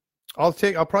 I'll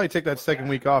probably take that second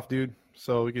week off, dude,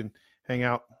 so we can hang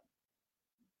out.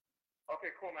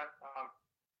 Okay, cool, man.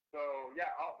 So yeah,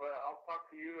 I'll talk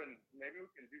to you, and maybe we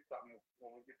can do something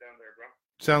when we get down there, bro.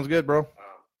 Sounds good, bro.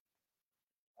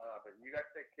 But you guys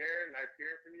take care. care. Nice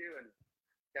hearing from you, and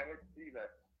can't wait to see you guys.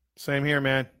 Same here,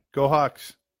 man. Go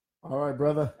Hawks. All right,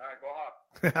 brother. All right, go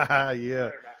Hawks. Yeah.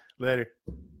 Later.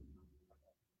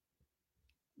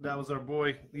 That was our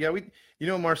boy. Yeah,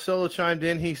 Marcelo chimed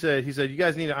in. He said, you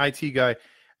guys need an IT guy.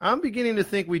 I'm beginning to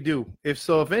think we do. If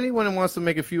anyone wants to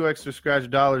make a few extra scratch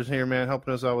dollars here, man,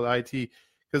 helping us out with IT,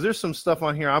 because there's some stuff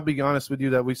on here. I'll be honest with you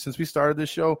that since we started this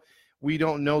show, we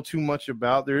don't know too much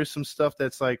about. There is some stuff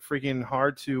that's like freaking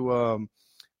hard to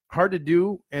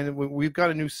do, and we've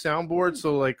got a new soundboard,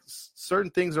 so like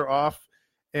certain things are off,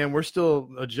 and we're still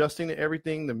adjusting to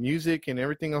everything, the music and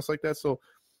everything else like that. So,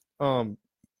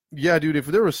 yeah, dude, if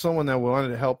there was someone that wanted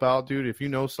to help out, dude, if you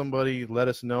know somebody, let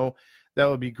us know. That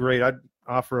would be great. I'd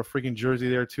offer a freaking jersey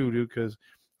there too, dude, because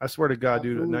I swear to God,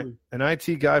 Absolutely. dude, an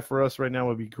IT guy for us right now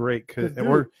would be great.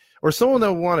 Or someone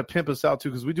that would want to pimp us out too,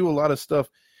 because we do a lot of stuff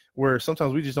where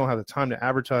sometimes we just don't have the time to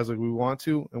advertise like we want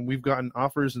to, and we've gotten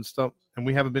offers and stuff, and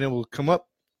we haven't been able to come up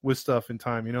with stuff in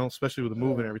time, especially with the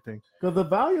move and everything. Because the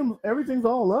volume, everything's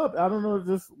all up. I don't know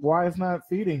just why it's not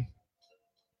feeding.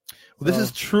 Well, this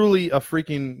is truly a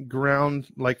freaking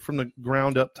from the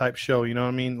ground up type show. You know what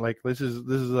I mean? Like this is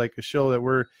like a show that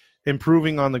we're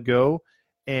improving on the go,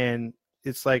 and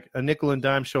it's like a nickel and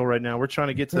dime show right now. We're trying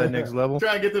to get to that next level.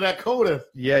 Trying to get to that quota.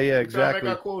 Yeah, exactly. Trying to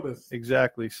make our quotas.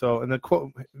 Exactly. So, and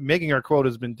making our quota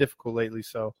has been difficult lately.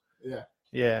 So,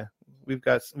 yeah, we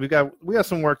got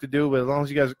some work to do, but as long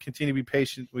as you guys continue to be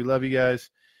patient, we love you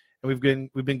guys, and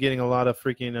we've been getting a lot of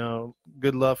freaking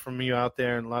good love from you out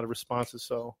there and a lot of responses.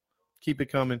 So, keep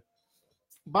it coming.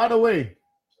 By the way,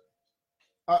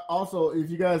 also,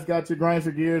 if you guys got your grinds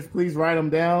or gears, please write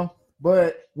them down.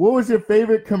 But what was your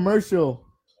favorite commercial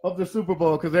of the Super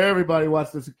Bowl? Because everybody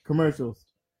watched the commercials.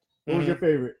 What was your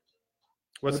favorite?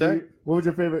 What's that? What was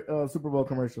your favorite Super Bowl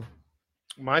commercial?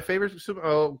 My favorite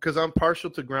because I'm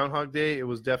partial to Groundhog Day. It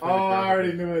was definitely. Oh, I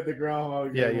already knew it. The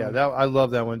Groundhog Day. Yeah. I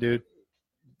love that one, dude.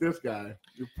 This guy,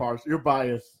 you're partial. You're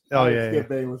biased. Oh yeah.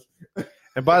 Bayless.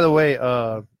 And by the way,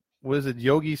 what is it?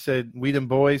 Yogi said, "We them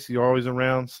boys, you're always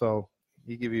around." So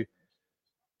he give you.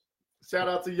 Shout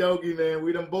out to Yogi, man.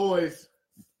 We them boys.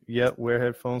 Yep, wear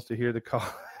headphones to hear the call.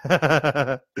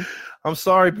 I'm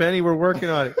sorry, Benny. We're working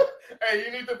on it. Hey,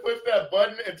 you need to push that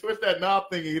button and twist that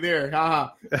knob thingy there.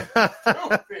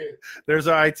 There's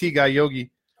our IT guy,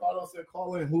 Yogi. Carlos said,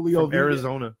 call in Julio. From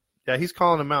Arizona. Yeah, he's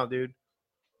calling him out, dude.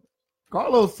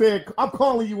 Carlos said, I'm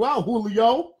calling you out,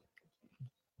 Julio.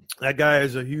 That guy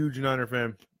is a huge Niner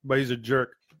fan, but he's a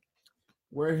jerk.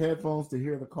 Wear headphones to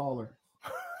hear the caller.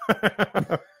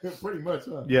 Pretty much,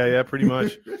 huh? Yeah, pretty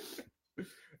much.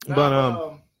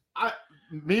 Now, but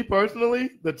me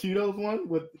personally, the Cheetos one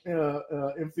with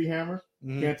MC Hammer,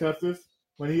 Can't Touch This.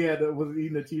 When he was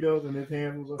eating the Cheetos and his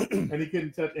hand was and he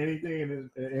couldn't touch anything and his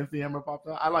MC Hammer popped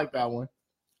out. I like that one.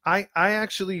 I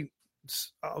actually,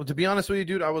 to be honest with you,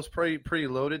 dude, I was pretty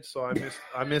loaded, so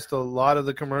I missed a lot of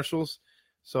the commercials.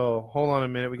 So hold on a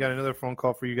minute, we got another phone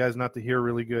call for you guys not to hear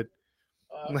really good.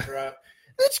 Right.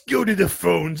 Let's go to the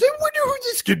phones. I wonder who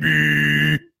this could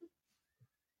be.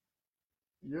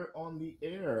 You're on the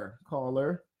air,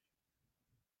 caller.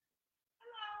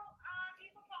 Hello.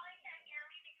 People probably can't hear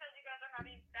me because you guys are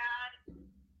having bad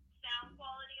sound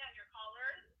quality on your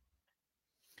callers.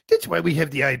 That's why we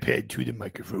have the iPad to the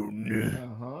microphone.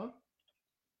 Uh-huh.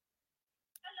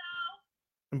 Hello.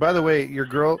 And by the way, your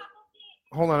girl.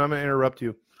 Hold on, I'm gonna interrupt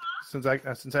you. Since I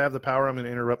have the power, I'm gonna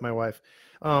interrupt my wife.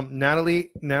 Natalie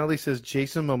says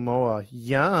Jason Momoa.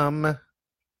 Yum.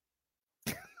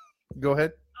 Go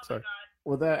ahead. Oh Sorry.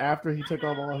 Was that after he took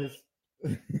off all his?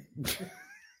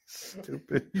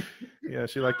 Stupid. Yeah,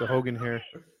 she liked the Hogan hair.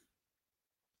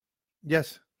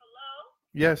 Yes. Hello.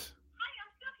 Yes. Hi, I'm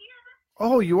still here.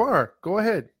 Oh, you are. Go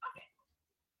ahead. Okay.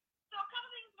 So a couple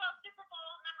things about Super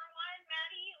Bowl. Number one,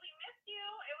 Maddie, we missed you.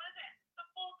 It wasn't the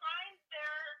full grind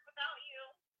there without you.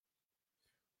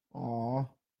 Aw.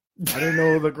 I didn't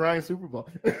know it was a grind Super Bowl.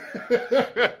 Hey, if we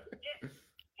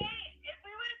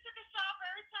would have took a shot for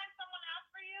every time someone asked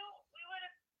for you, we would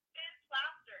have been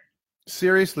plastered.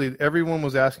 Seriously, everyone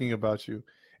was asking about you.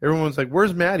 Everyone's like,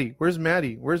 "Where's Maddie? Where's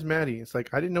Maddie? Where's Maddie?" It's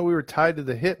like, I didn't know we were tied to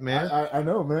the hip, man. I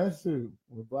know, man. Shoot,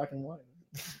 we're black and white.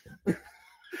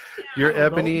 You're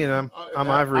ebony and I'm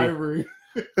ivory.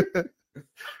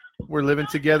 We're living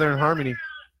together in harmony.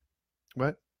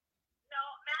 What? No,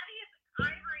 Maddie is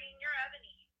ivory and you're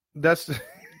ebony. That's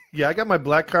yeah. I got my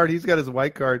black card. He's got his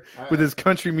white card with his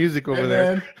country music over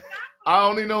there. Man, I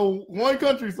only know one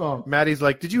country song. Maddie's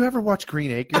like, "Did you ever watch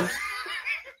Green Acres?"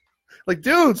 Like,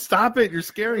 dude, stop it! You're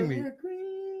scaring me.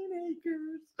 Green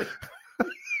Acres.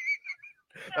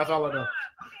 That's all I know.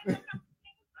 Okay,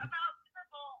 about Super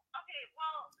Bowl. Okay,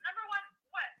 well, number one,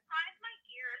 what grinds my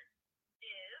gears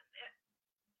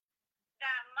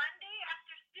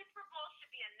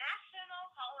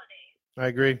I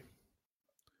agree.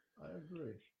 I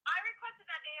agree. I requested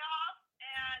that day off,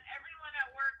 and everyone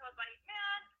at work was like,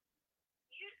 "Man,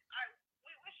 we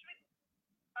wish we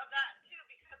of that too."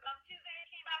 Because on Tuesday I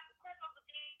came back. Of course, all the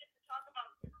day to talk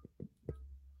about.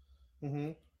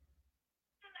 Mm-hmm.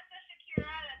 And I said Shakira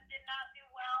that did not do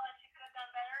well, and she could have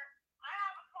done better. I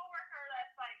have a coworker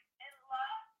that's like in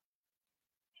love,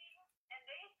 and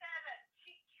they said that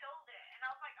she killed it, and I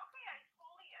was like, okay, I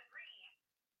totally agree.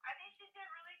 I think she did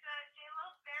really good.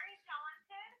 J-Lo's very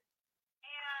talented,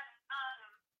 and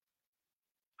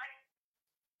I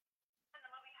in the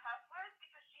movie Hustlers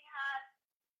because she had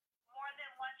more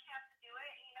than one chance to do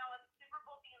it. You know, with the Super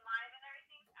Bowl being live and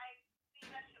everything, I see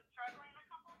that she was struggling a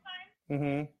couple of times.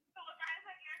 Mm-hmm. So what grinds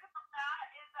my gears about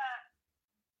that is that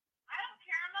I don't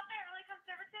care. I'm not that really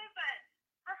conservative, but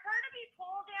for her to be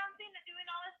pole dancing and doing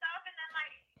all this stuff and then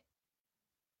like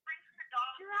brings her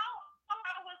daughter out, I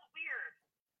thought it was weird.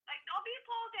 Like, don't be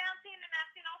pole dancing and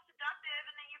acting all seductive,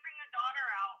 and then you bring your daughter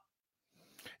out.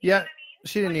 Yeah, You know what I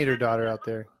mean? she didn't Like, need her daughter out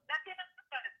there. That didn't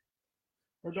look good.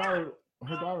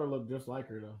 Her daughter looked just like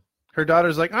her though. Her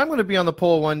daughter's like, I'm going to be on the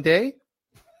pole one day.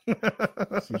 She's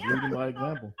leading by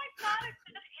example. I thought it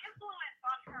was an influence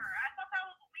on her. I thought that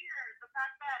was weird. The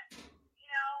fact that, you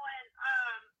know, and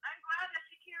I'm glad that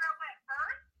Shakira went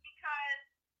first because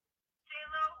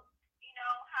J-Lo, you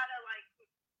know, had to like,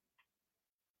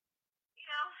 you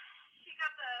know, she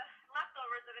got the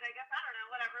leftovers of it, I guess. I don't know,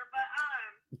 whatever. But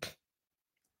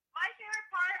my favorite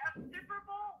part of the Super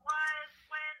Bowl was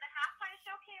when the halftime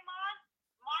show came on.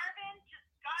 Marvin just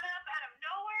got up out of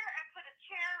nowhere and put a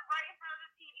chair right in front of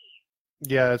the TV.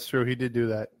 Yeah, that's true. He did do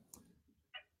that.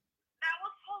 That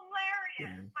was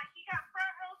hilarious. Like, he got front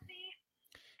row seat.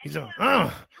 He's like,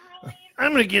 oh,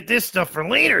 I'm going to get this stuff for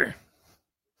later.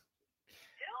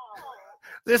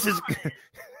 This is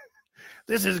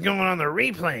this is going on the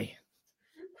replay.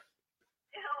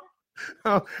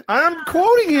 Oh, I'm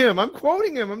quoting him. I'm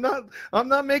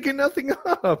not making nothing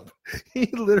up. He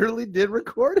literally did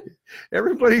record it.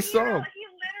 Everybody saw him. He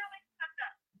literally said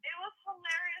that. It was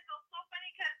hilarious. It was so funny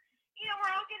because, you know,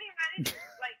 we're all getting ready to,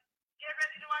 like, get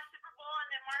ready to watch Super Bowl, and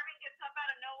then Marvin gets up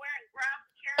out of nowhere and grabs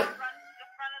the chair and runs to the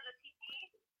front of the TV.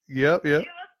 Yep.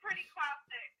 It was pretty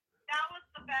classic. That was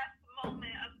the best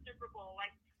moment of Super Bowl.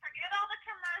 Like, forget all the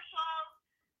commercials.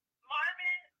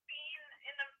 Marvin being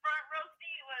in the front row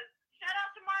seat was, shout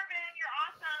out to Marvin, you're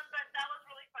awesome, but that was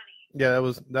really funny. Yeah,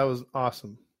 that was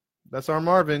awesome. That's our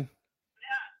Marvin.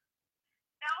 Yeah.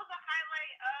 That was a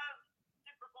highlight of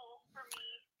Super Bowl for me.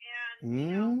 And,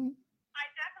 you know, I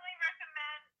definitely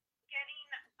recommend getting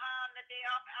the day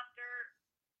off after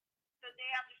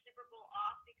Super Bowl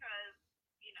off because,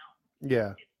 you know.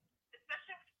 Yeah.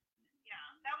 Especially,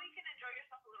 that way you can enjoy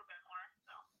yourself a little bit more.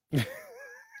 So.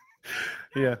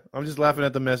 Yeah, I'm just laughing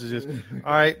at the messages.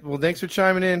 All right. Well, thanks for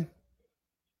chiming in.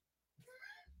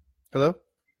 Hello?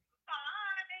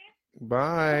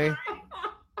 Bye.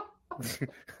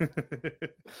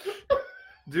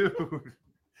 Dude.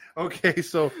 Okay,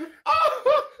 so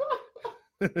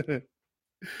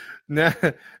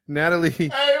Natalie,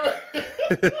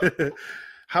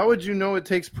 how would you know it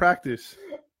takes practice?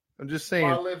 I'm just saying.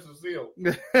 My lips are sealed.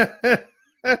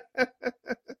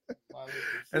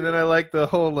 And then I like the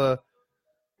whole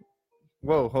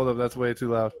whoa, hold up, that's way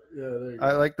too loud. Yeah, there you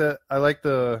go. I like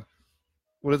the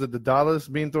what is it, the dollars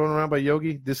being thrown around by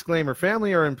Yogi? Disclaimer,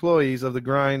 family or employees of the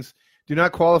grinds do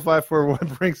not qualify for what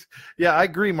brings. Yeah, I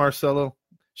agree, Marcelo.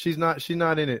 She's not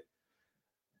in it.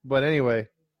 But anyway,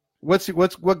 what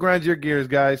grinds your gears,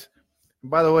 guys?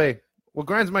 And by the way, what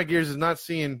grinds my gears is not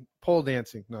seeing pole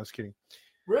dancing. No, I was kidding.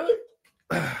 Really?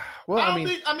 Well, I don't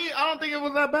think it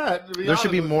was that bad. There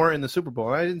should be more in the Super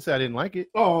Bowl. I didn't say I didn't like it.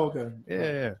 Oh, okay.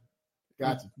 Yeah.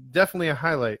 Gotcha. Definitely a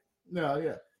highlight. No,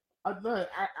 yeah. I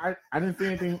didn't see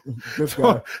anything. This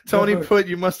guy. Tony put,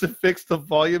 you must have fixed the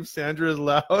volume. Sandra is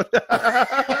loud. What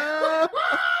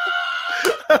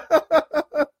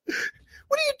are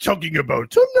you talking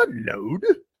about? I'm not loud.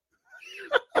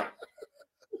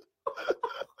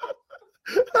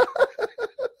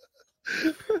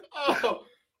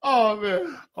 Oh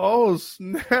man. Oh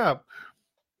snap.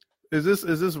 Is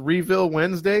this Reveal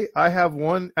Wednesday? I have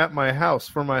one at my house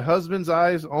for my husband's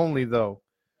eyes only though.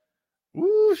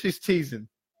 Woo, she's teasing.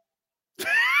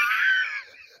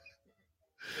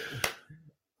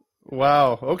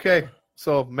 Wow. Okay.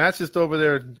 So Matt's just over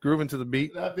there grooving to the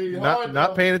beat, not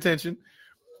paying attention.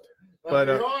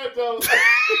 That'd be hard,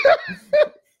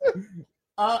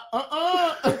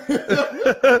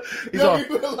 He's all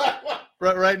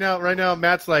right now.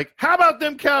 Matt's like, "How about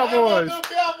them Cowboys? How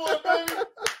about them Cowboys, baby?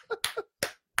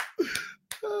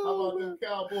 How about them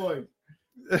Cowboys?"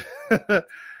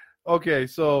 Okay,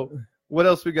 so What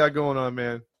else we got going on,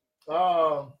 man?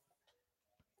 Oh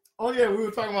yeah, we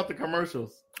were talking about the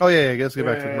commercials. Oh yeah, let's get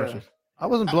back to the commercials. I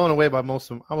wasn't blown away by most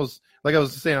of them. I was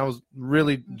saying, I was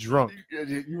really drunk.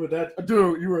 You were that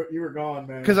dude. You were gone,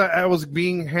 man. Because I was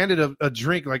being handed a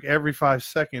drink like every 5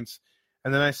 seconds,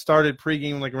 and then I started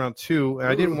pregame like around 2, and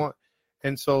I didn't want.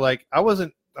 And so like I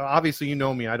wasn't. Obviously, you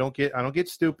know me. I don't get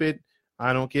stupid.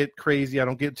 I don't get crazy. I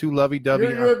don't get too lovey-dovey.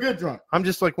 You're a good drunk. I'm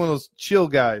just like one of those chill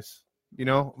guys, you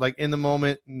know, like in the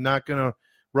moment, not gonna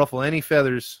ruffle any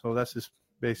feathers. So that's just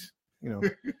base, you know.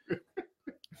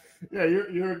 Yeah,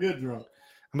 you're a good drunk.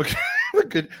 I'm not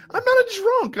a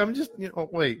drunk. I'm just, you know,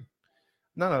 wait,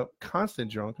 not a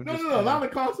constant drunk. No, not a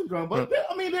constant drunk. But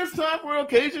I mean, there's time for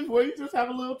occasions where you just have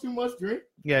a little too much drink.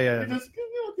 Yeah. You just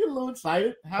get a little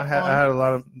excited. I had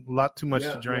a lot too much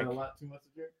to drink. A lot too much to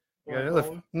drink. Yeah,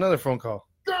 another phone call.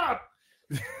 God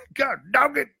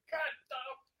dog it.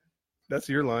 That's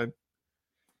your line.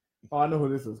 Oh, I know who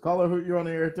this is. Caller, who you're on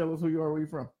the air. Tell us who you are. Where you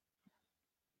from?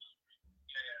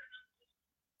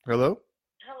 Hello.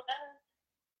 Hello.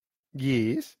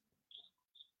 Yes.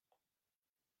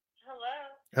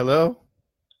 Hello.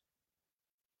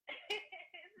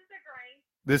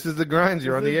 This is the Grinds.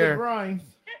 You're on the air. Grinds.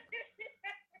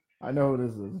 I know who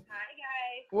this is. Hi,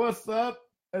 guys. What's up?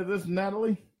 Is this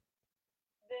Natalie?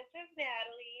 This is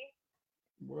Natalie.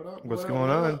 What up? What's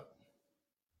going on?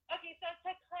 Okay, so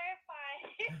to clarify,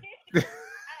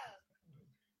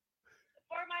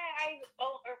 for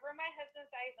my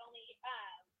husband's eyes only,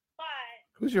 but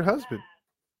Who's your husband?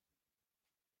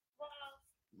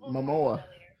 We'll Momoa. talk about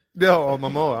that later. No,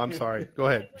 Momoa. I'm sorry. Go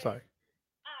ahead. Sorry.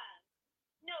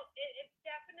 No, it's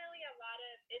definitely a lot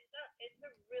of it's a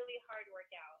really hard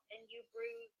workout, and you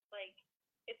bruise like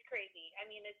it's crazy. I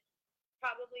mean, it's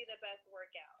probably the best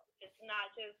workout. It's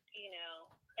not just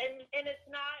and it's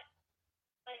not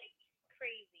like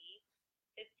crazy.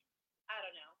 It's I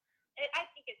don't know. I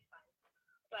think it's fun,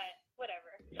 but whatever.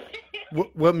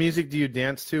 What music do you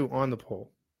dance to on the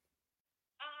pole?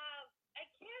 I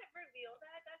can't reveal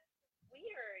that. That's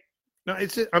weird. No,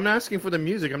 I'm asking for the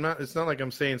music. It's not like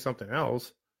I'm saying something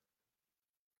else.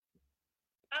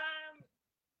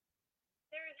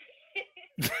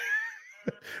 There's.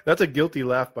 That's a guilty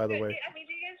laugh, by the way. I mean,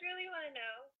 do you guys really want to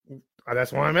know?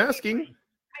 That's why I'm asking. I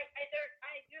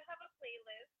do have a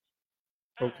playlist.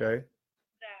 Okay.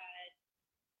 That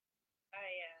I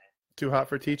Too hot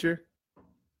for teacher?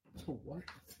 What?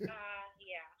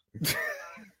 yeah. But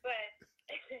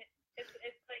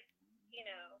it's like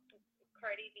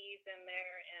Cardi B's in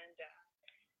there and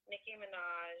Nicki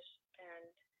Minaj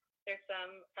and there's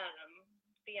some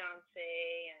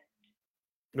Beyonce and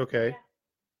Okay.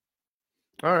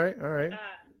 yeah. All right. Rihanna's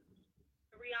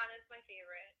my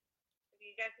favorite. If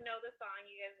you guys know the song,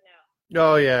 you guys know.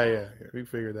 Oh yeah. We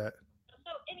figured that.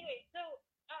 So anyway,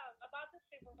 about the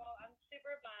Super Bowl, I'm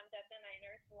super bummed that the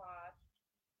Niners lost,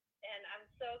 and I'm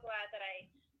so glad that I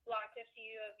blocked a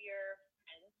few of your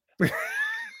friends.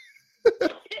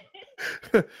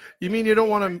 You mean you don't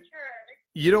want to? Sure.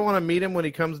 You don't want to meet him when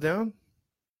he comes down?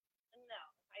 No,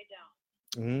 I don't.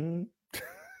 Mm.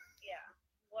 Yeah,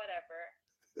 whatever.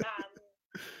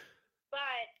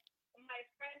 But my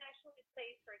friend actually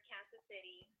plays for Kansas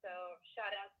City, so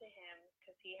shout out to him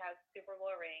because he has Super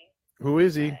Bowl ring. Who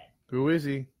is he?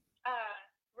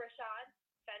 Rashad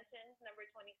Fenton, number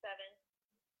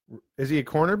 27. Is he a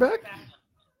cornerback?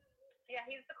 Yeah,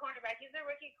 he's the cornerback. He's a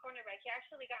rookie cornerback. He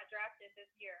actually got drafted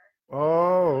this year.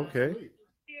 Oh, okay.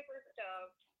 Super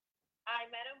stoked. I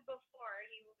met him before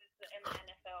he was in the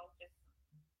NFL, but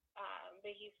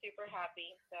he's super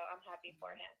happy, so I'm happy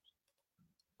for him.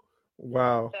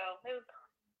 Wow. So it was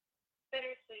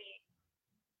bittersweet.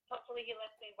 Hopefully he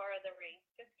lets me borrow the ring.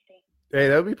 Just kidding.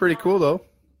 Hey, that would be pretty cool, though.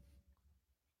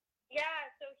 Yeah,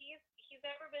 so he's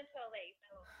never been to LA,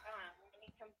 so when he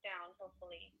comes down,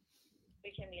 hopefully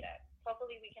we can meet up.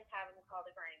 Hopefully we can have him call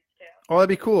the Grinds too. Oh,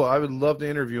 that'd be cool. I would love to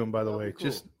interview him, by the way.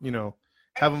 Cool. Just,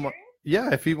 have him. Serious?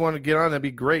 Yeah, if he want to get on, that'd be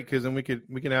great because then we can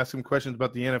ask him questions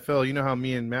about the NFL. You know how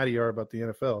me and Maddie are about the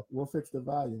NFL. We'll fix the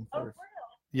volume Oh, first. for real?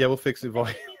 Yeah, we'll fix the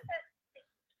volume.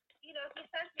 He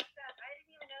sends me stuff. I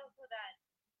didn't even know who that.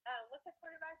 What's the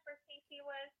quarterback for KC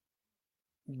was?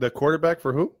 The quarterback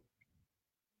for who?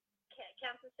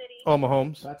 Kansas City. Oh,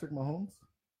 Mahomes. Patrick Mahomes.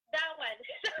 That one.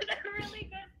 They're really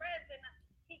good friends, and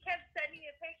he kept sending me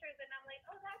pictures, and I'm like,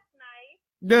 oh, that's nice.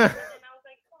 Yeah. And I was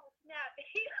like, oh snap,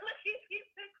 he's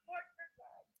the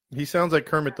quarterback. He sounds like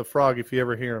Kermit the Frog if you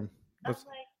ever hear him. I'm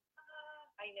like,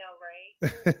 I know, right?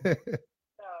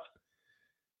 So,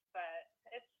 but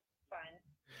it's fun.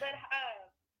 But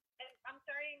I'm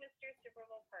sorry, Mr. Super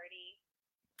Bowl party.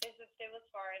 It was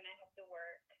far, and I have to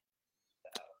work.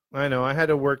 I know. I had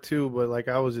to work too, but like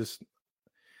I was just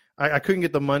I couldn't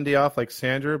get the Monday off like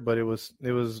Sandra, but it was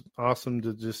awesome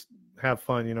to just have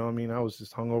fun, you know what I mean? I was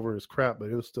just hungover as crap, but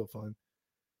it was still fun.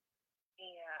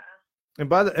 Yeah.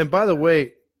 And by the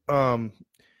way, well,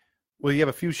 you have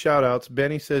a few shout outs.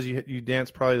 Benny says you dance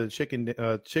probably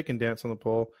the chicken dance on the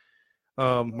pole.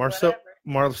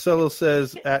 Marcelo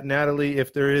says at Natalie,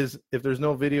 if there's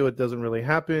no video, it doesn't really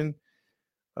happen.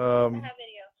 I have video.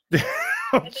 If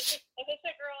it's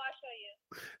a girl, I'll show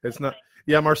you. It's not.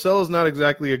 Yeah, Marcelo's not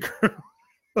exactly a girl.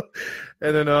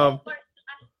 And then I thought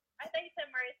you said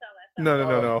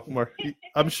Maricela. No.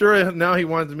 I'm sure now he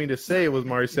wants me to say it was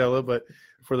Maricela, but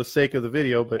for the sake of the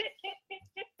video. But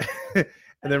and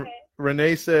then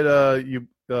Renee said,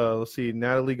 let's see,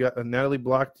 Natalie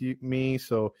blocked me,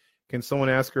 so can someone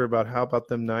ask her how about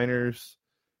them Niners?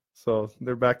 So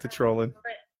they're back to trolling.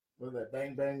 What was that,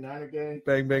 Bang Bang Niner Gang?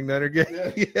 Bang Bang Niner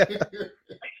Gang. Yeah.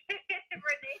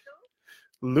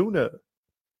 Luna.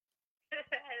 I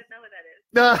don't know who that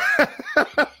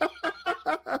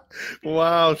is.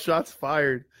 Wow, shots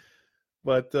fired.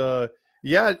 But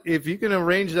yeah, if you can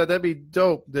arrange that'd be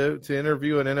dope to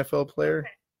interview an NFL player.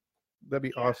 That'd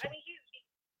be awesome. I mean,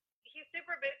 he's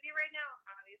super busy right now,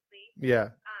 obviously.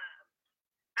 Yeah.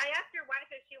 I asked your wife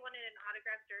if she wanted an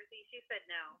autographed jersey. She said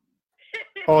no.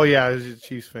 Oh yeah, she's a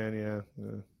Chiefs fan. Yeah.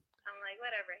 I'm like,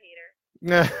 whatever, hater.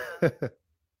 I'm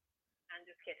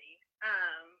just kidding.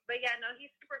 But yeah, no, he's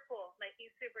super cool. Like,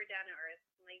 he's super down to earth.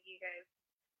 Like, you guys,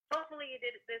 hopefully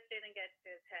this didn't get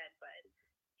to his head, but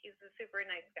he's a super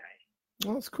nice guy.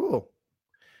 Well, that's cool.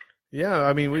 Yeah,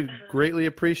 I mean, we'd greatly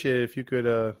appreciate it if you could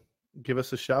give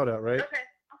us a shout out, right? Okay,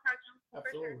 I'll talk to him.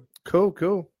 Absolutely. For sure.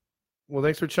 Cool. Well,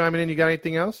 thanks for chiming in. You got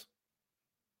anything else?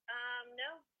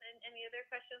 No. And any other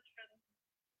questions from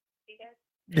you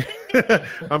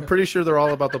guys? I'm pretty sure they're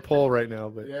all about the poll right now,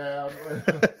 but Yeah.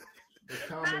 The It's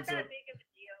comments not that are, big of a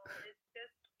deal. It's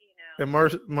just, and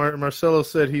Marcelo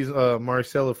said he's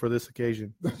Marcelo for this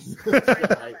occasion. Oh my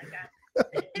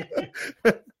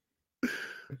God.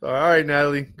 All right,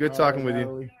 Natalie. Good talking with you.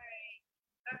 Natalie.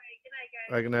 All right. Good night, guys.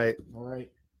 All right, good night. All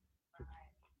right.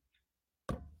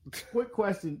 Quick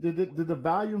question: Did the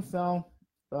volume sound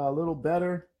a little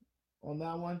better on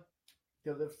that one?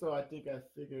 Because if so, I think I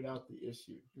figured out the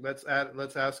issue. Let's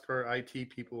ask our IT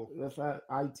people. That's not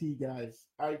IT guys.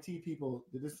 IT people.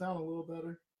 Did it sound a little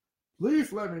better?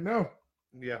 Please let me know.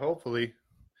 Yeah, hopefully.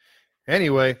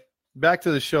 Anyway, back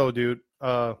to the show, dude.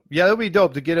 Yeah, it'll be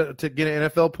dope to get an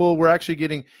NFL pool. We're actually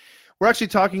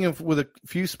talking with a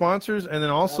few sponsors, and then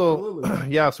also,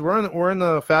 yeah. So we're in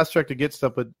the fast track to get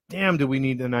stuff. But damn, do we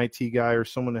need an IT guy or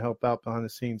someone to help out behind the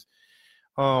scenes?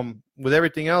 With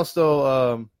everything else,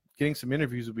 though, getting some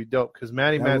interviews would be dope because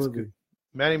Matty Matt's good.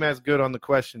 Matty Matt's good on the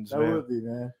questions. That man. would be,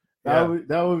 man. Yeah.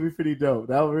 That would be pretty dope.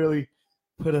 That would really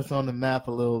put us on the map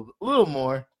a little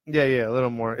more. Yeah, a little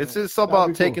more. It's all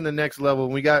about taking the next level.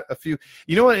 We got a few.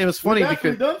 You know what? It was funny We've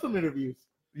because done some interviews.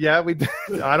 Yeah, we.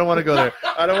 I don't want to go there.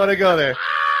 I don't want to go there.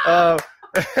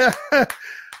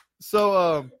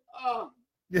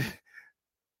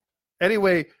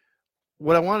 Anyway,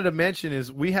 what I wanted to mention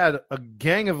is we had a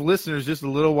gang of listeners just a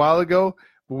little while ago,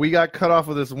 but we got cut off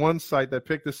of this one site that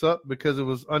picked us up because it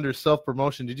was under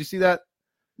self-promotion. Did you see that?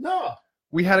 No.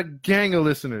 We had a gang of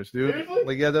listeners, dude. Seriously?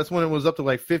 Like, yeah, that's when it was up to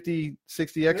like 50,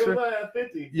 60 extra. It was at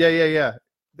 50. Yeah.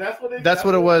 That's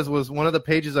what it was one of the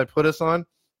pages I put us on.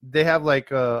 They have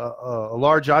like a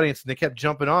large audience, and they kept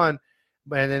jumping on.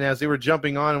 And then as they were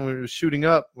jumping on and we were shooting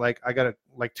up, like I got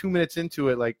 2 minutes into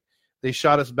it, like they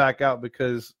shot us back out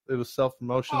because it was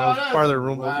self-promotion. That was part of their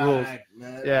rules. Man.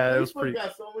 Yeah, Facebook it was pretty.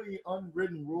 got so many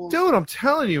unwritten rules. Dude, I'm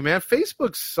telling you, man,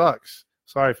 Facebook sucks.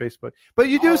 Sorry, Facebook. But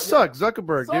you do suck,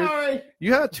 Zuckerberg, Sorry. dude.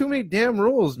 You have too many damn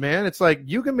rules, man. It's like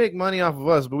you can make money off of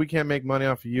us, but we can't make money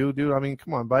off of you, dude. I mean,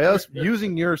 come on. By us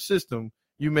using your system,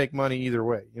 you make money either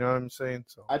way. You know what I'm saying?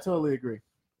 So I totally agree.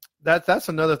 That's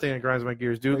another thing that grinds my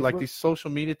gears, dude. Facebook? Like these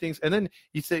social media things. And then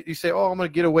you say, oh, I'm going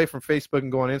to get away from Facebook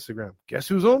and go on Instagram. Guess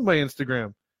who's owned by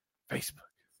Instagram? Facebook.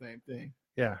 Same thing.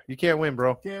 Yeah, you can't win,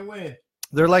 bro. Can't win.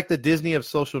 They're like the Disney of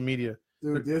social media.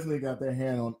 Dude, Disney got their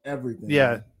hand on everything. Yeah.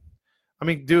 Man. I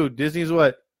mean, dude, Disney's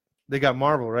what? They got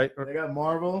Marvel, right? They got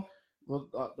Marvel. Well,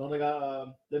 don't they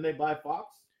got? Didn't they buy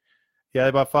Fox? Yeah,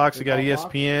 they bought Fox. They got bought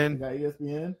ESPN. Fox. They got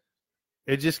ESPN.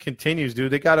 It just continues,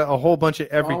 dude. They got a whole bunch of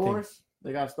everything. Star Wars.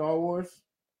 They got Star Wars.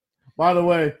 By the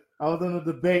way, I was in a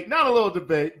debate. Not a little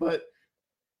debate, but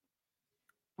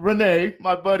Renee,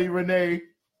 my buddy Renee,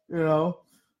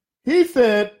 he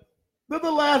said that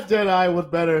The Last Jedi was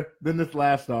better than this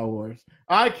last Star Wars.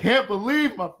 I can't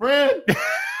believe, my friend.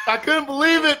 I couldn't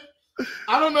believe it.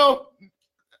 I don't know.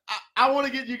 I want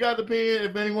to get you guys' opinion.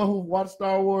 If anyone who watched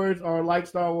Star Wars or liked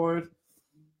Star Wars,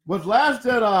 was Last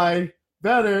Jedi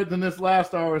better than this last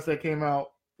Star Wars that came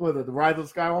out? Was it The Rise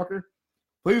of Skywalker?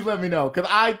 Please let me know, because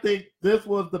I think this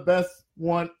was the best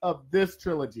one of this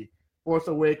trilogy: Force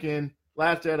Awakens,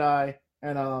 Last Jedi,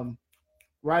 and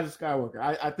Rise of Skywalker.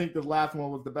 I think the last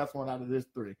one was the best one out of this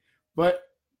three. But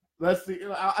let's see.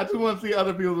 I just want to see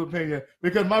other people's opinion,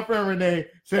 because my friend Renee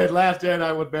said Last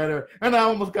Jedi was better, and I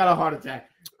almost got a heart attack.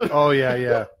 Oh,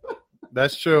 yeah.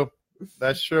 That's true.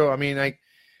 I mean, like,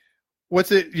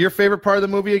 what's it? Your favorite part of the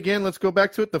movie again? Let's go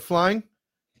back to it. The flying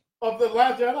of the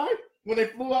Last Jedi, when they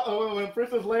flew out, when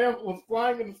Princess Leia was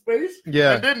flying into space, and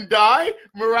didn't die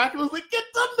miraculously. Get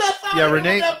the mess out of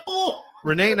that fool.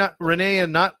 Renee,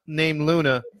 and not named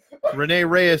Luna. Renee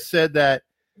Reyes said that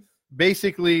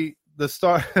basically the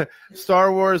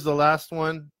Star Wars, the last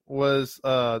one was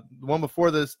the one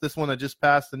before this one that just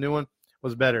passed, the new one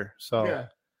was better. So yeah,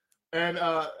 and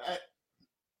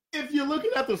if you're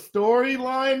looking at the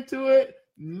storyline to it,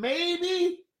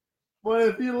 maybe. But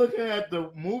if you're looking at the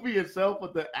movie itself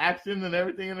with the action and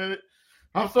everything in it,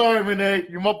 I'm sorry, Renee,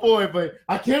 you're my boy, but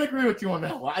I can't agree with you on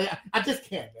that one. I just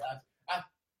can't, man.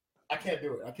 I can't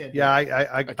do it. I can't.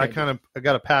 I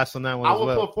got to pass on that one. I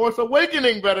would put Force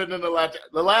Awakening better than the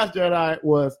Last Jedi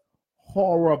was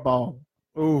horrible.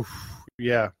 Oof.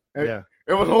 Yeah. It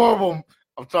was horrible.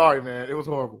 I'm sorry, man. It was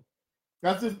horrible.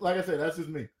 That's just, like I said, that's just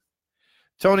me.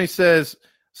 Tony says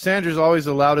Sandra's always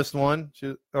the loudest one,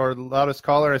 or the loudest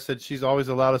caller. I said she's always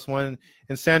the loudest one,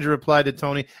 and Sandra replied to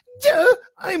Tony, "Duh,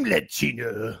 I'm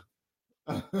Latina."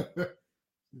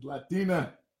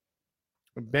 Latina.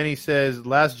 Benny says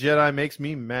Last Jedi makes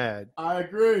me mad. I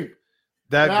agree.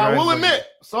 Now, I will admit,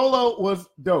 Solo was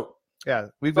dope. Yeah,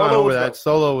 we've gone over that.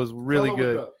 Solo was really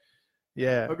good. Was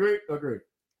yeah. Agree.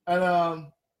 And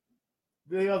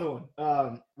the other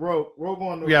one, Rogue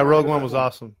One. Yeah, Rogue One was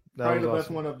awesome. That probably was the best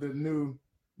awesome. one of the new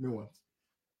ones.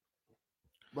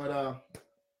 But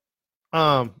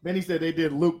Benny said they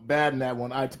did Luke bad in that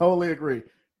one. I totally agree.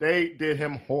 They did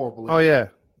him horribly. Oh yeah.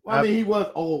 Well, I mean, he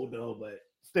was old though, but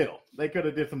still, they could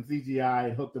have did some CGI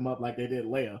and hooked him up like they did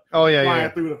Leia. Oh yeah,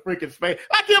 flying through the freaking space.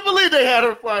 I can't believe they had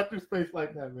her flying through space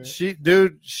like that, man.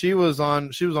 She was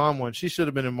on one. She should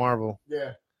have been in Marvel.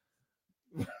 Yeah.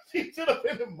 She should have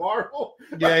been in Marvel.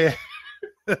 Yeah.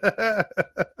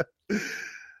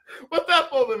 What's that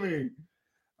supposed to mean?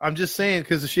 I'm just saying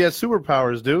because she has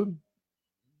superpowers, dude.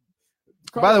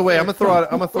 By the way, I'm gonna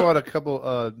throw out a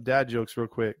couple dad jokes real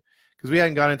quick because we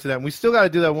hadn't got into that. And we still got to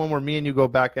do that one where me and you go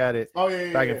back at it. Oh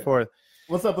yeah, back and forth.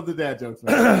 What's up with the dad jokes,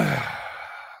 man?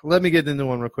 Let me get into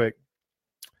one real quick.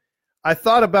 I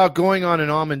thought about going on an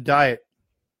almond diet.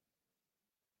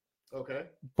 Okay.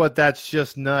 But that's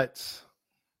just nuts.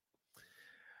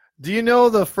 Do you know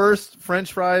the first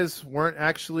French fries weren't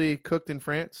actually cooked in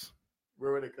France?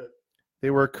 Where were they cooked?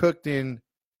 They were cooked in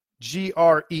Greece,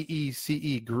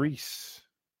 Greece.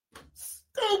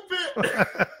 Stupid.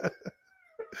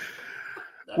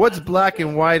 What's black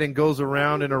and white and goes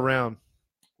around and around?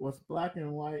 What's black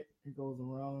and white and goes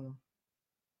around?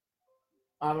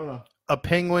 I don't know. A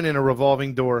penguin in a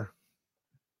revolving door.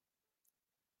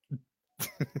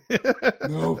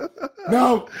 No.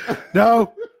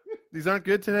 These aren't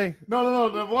good today. No.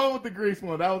 The one with the Grease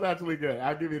one, that was actually good.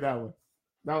 I'll give you that one.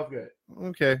 That was good.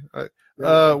 Okay.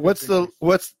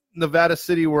 What's Nevada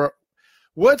City where?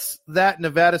 What's that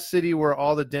Nevada City where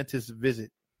all the dentists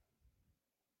visit?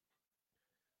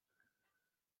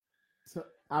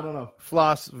 I don't know.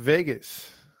 Las Vegas.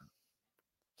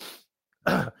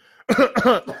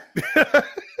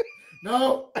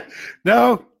 No.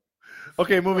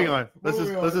 Okay, moving on. Let's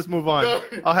just move on. No.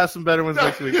 I'll have some better ones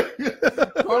next week.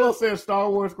 Carlos said Star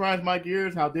Wars grinds my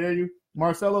gears. How dare you?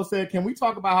 Marcelo said, can we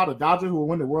talk about how the Dodgers will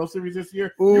win the World Series this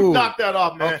year? Ooh, you knocked that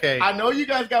off, man. Okay. I know you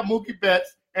guys got Mookie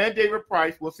Betts and David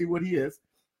Price. We'll see what he is.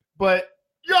 But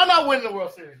you're not winning the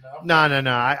World Series now.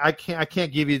 No. I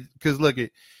can't give you – because, look,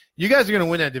 you guys are going to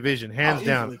win that division, hands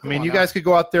down. I mean, you guys could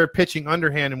go out there pitching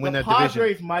underhand and win that division. The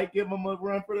Padres might give them a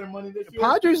run for their money this year. The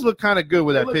Padres look kind of good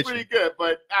with that pitching. Pretty good,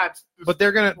 but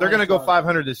they're gonna go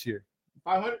 500 this year.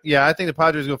 500? Yeah, I think the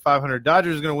Padres go 500.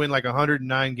 Dodgers are gonna win like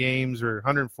 109 games or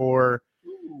 104.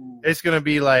 Ooh. It's gonna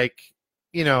be like,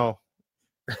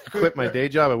 quit my day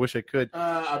job. I wish I could.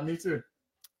 Me too.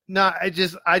 No, I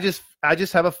just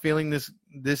have a feeling this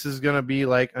is gonna be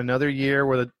like another year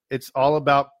where it's all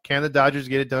about can the Dodgers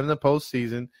get it done in the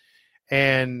postseason,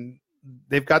 and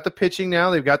they've got the pitching now,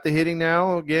 they've got the hitting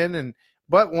now again,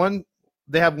 but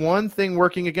they have one thing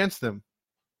working against them.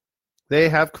 They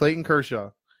have Clayton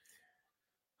Kershaw.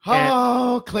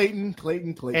 Clayton.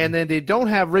 And then they don't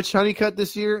have Rich Honeycutt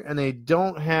this year, and they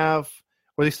don't have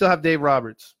Well, they still have Dave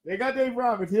Roberts. They got Dave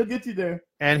Roberts. He'll get you there.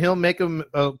 And he'll make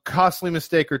a costly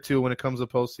mistake or two when it comes to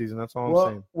postseason. That's all I'm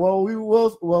saying. Well, we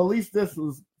will. Well, at least this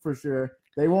is for sure.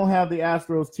 They won't have the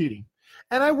Astros cheating.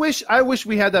 And I wish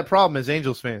we had that problem as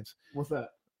Angels fans. What's that?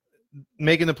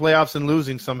 Making the playoffs and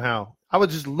losing somehow. I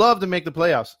would just love to make the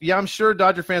playoffs. Yeah, I'm sure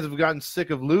Dodger fans have gotten sick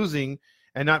of losing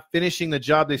and not finishing the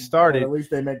job they started. But at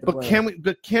least they make the playoffs.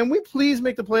 But can we please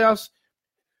make the playoffs?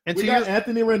 And we got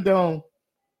Anthony Rendon,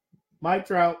 Mike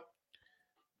Trout,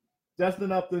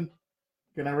 Justin Upton.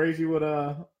 Can I raise you with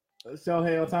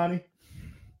Shohei Ohtani?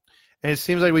 And it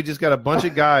seems like we just got a bunch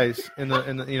of guys in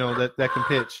the that can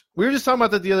pitch. We were just talking about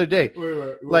that the other day.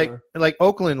 Like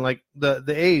Oakland, like the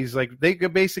A's, like they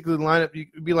could basically line up. You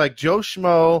could be like Joe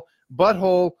Schmo,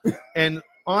 Butthole, and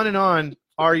on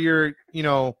are your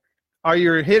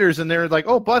hitters, and they're like,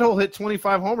 oh, Butthole hit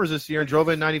 25 homers this year and drove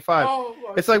in 95.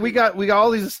 It's like we got all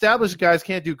these established guys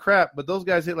can't do crap, but those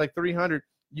guys hit like 300.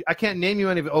 I can't name you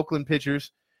any of the Oakland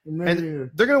pitchers,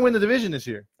 and they're gonna win the division this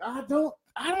year. I don't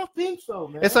think so,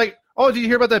 man. It's like, oh, did you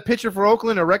hear about that pitcher for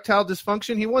Oakland, erectile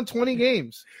dysfunction? He won 20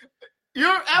 games.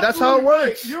 That's how it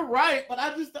works. You're right, but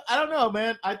I don't know,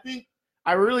 man. I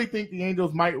really think the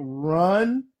Angels might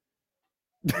run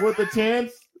with a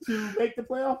chance to make the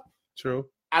playoff. True.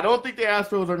 I don't think the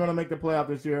Astros are going to make the playoff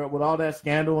this year with all that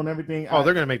scandal and everything. Oh,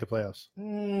 they're going to make the playoffs.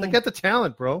 They got the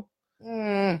talent, bro.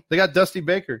 They got Dusty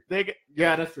Baker.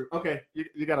 Yeah, that's true. Okay,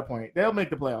 you got a point. They'll make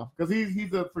the playoff because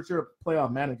he's a for sure playoff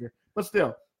manager. But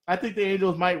still, I think the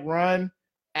Angels might run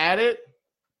at it,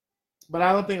 but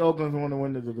I don't think Oakland's going to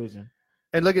win the division.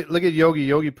 And look at Yogi.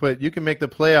 Yogi put, you can make the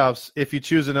playoffs if you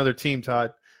choose another team,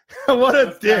 Todd. What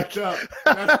a dick.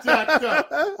 That's jacked up.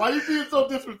 Why are you being so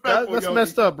disrespectful, That's Yogi?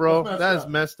 messed up, bro. That is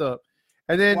messed up.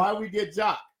 And then why we get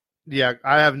Jock? Yeah,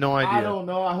 I have no idea. I don't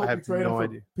know. I hope you trade him for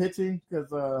pitching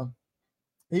because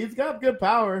he's got good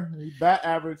power. His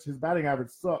batting average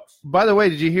sucks. By the way,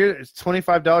 did you hear it's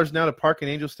 $25 now to park in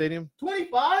Angel Stadium?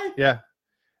 25? Yeah.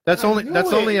 That's only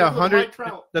 100.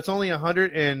 That's only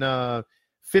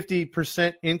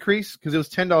 150% increase because it was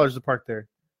 $10 to park there.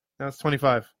 Now it's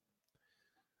 25.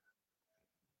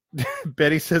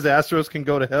 Betty says Astros can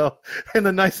go to hell in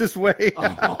the nicest way. Dude,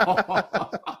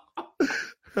 I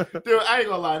ain't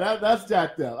gonna lie. That's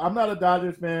jacked up. I'm not a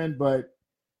Dodgers fan, but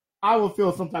I would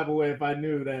feel some type of way if I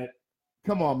knew that.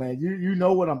 Come on, man. You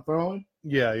know what I'm throwing?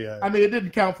 Yeah. I mean, it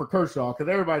didn't count for Kershaw because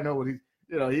everybody know what it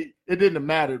didn't have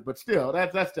mattered, but still,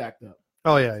 that's jacked up.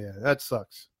 Oh yeah. That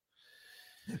sucks.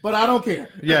 But I don't care.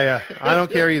 Yeah. I don't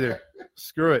care either.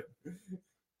 Screw it.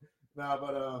 Nah,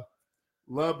 but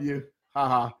love you.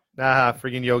 Haha.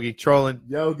 Freaking Yogi trolling.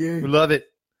 Yogi, we love it.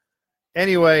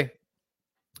 Anyway,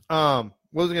 what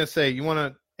was I gonna say? You want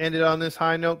to end it on this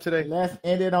high note today? Let's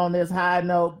end it on this high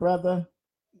note, brother.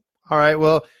 All right.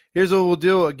 Well, here's what we'll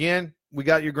do. Again, we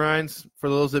got your grinds for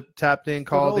those that tapped in,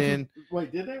 called in.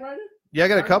 Wait, did they write it? Yeah, I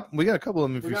got a couple. We got a couple of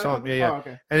them if you saw them. Yeah. Oh,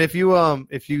 okay. And if you want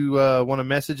to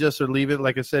message us or leave it,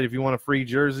 like I said, if you want a free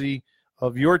jersey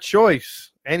of your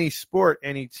choice, any sport,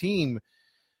 any team,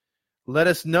 let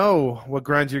us know what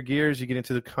grinds your gears. You get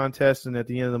into the contest, and at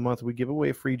the end of the month, we give away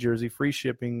a free jersey, free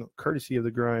shipping, courtesy of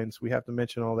the grinds. We have to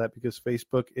mention all that because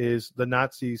Facebook is the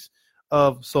Nazis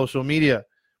of social media,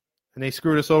 and they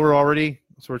screwed us over already,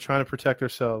 so we're trying to protect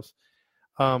ourselves.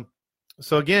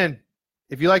 So again,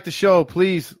 if you like the show,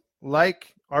 please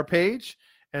like our page,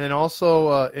 and then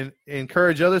also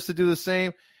encourage others to do the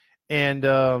same, and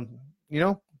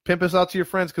pimp us out to your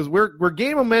friends because we're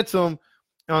gaining momentum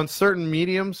on certain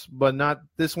mediums, but not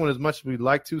this one as much as we'd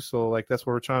like to. So like, that's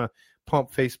where we're trying to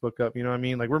pump Facebook up. You know what I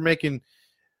mean? Like we're making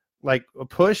like a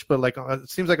push, but like, it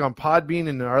seems like on Podbean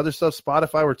and our other stuff,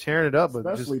 Spotify, we're tearing it up, but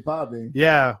especially Podbean.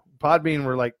 Yeah. Podbean,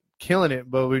 we're like killing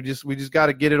it, but we just got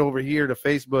to get it over here to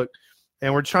Facebook,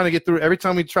 and we're trying to get through. Every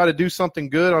time we try to do something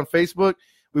good on Facebook,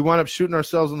 we wind up shooting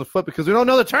ourselves in the foot because we don't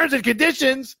know the terms and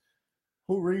conditions.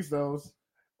 Who reads those?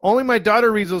 Only my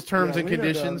daughter reads those terms and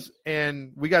conditions,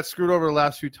 and we got screwed over the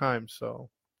last few times,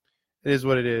 so it is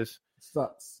what it is.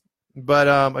 Sucks.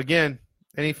 But, again,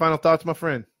 any final thoughts, my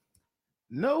friend?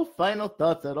 No final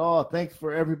thoughts at all. Thanks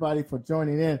for everybody for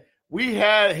joining in. We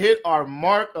had hit our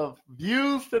mark of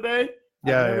views today.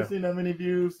 Yeah, I've never seen that many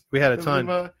views. We had a ton.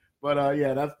 But,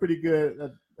 that's pretty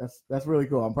good. That's really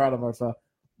cool. I'm proud of ourselves.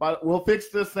 But we'll fix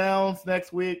the sounds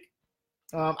next week.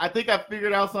 I think I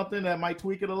figured out something that might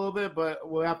tweak it a little bit, but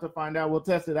we'll have to find out. We'll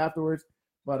test it afterwards.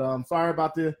 But sorry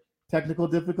about the technical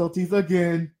difficulties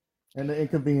again and the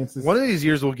inconveniences. One of these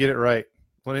years we'll get it right.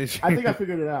 I think I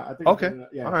figured it out. Okay.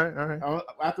 Yeah. All right.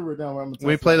 After we're done, when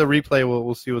we play the replay,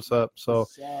 we'll see what's up. So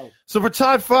for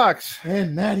Todd Fox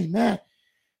and Matt,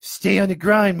 stay on the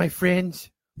grind, my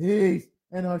friends. Peace.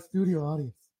 and our studio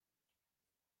audience.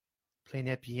 Playing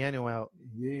that piano out.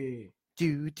 Yeah.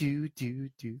 Do.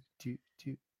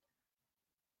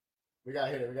 We got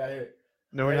to hit it.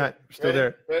 No, we're not. We're still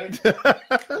Ready?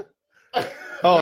 there. Ready?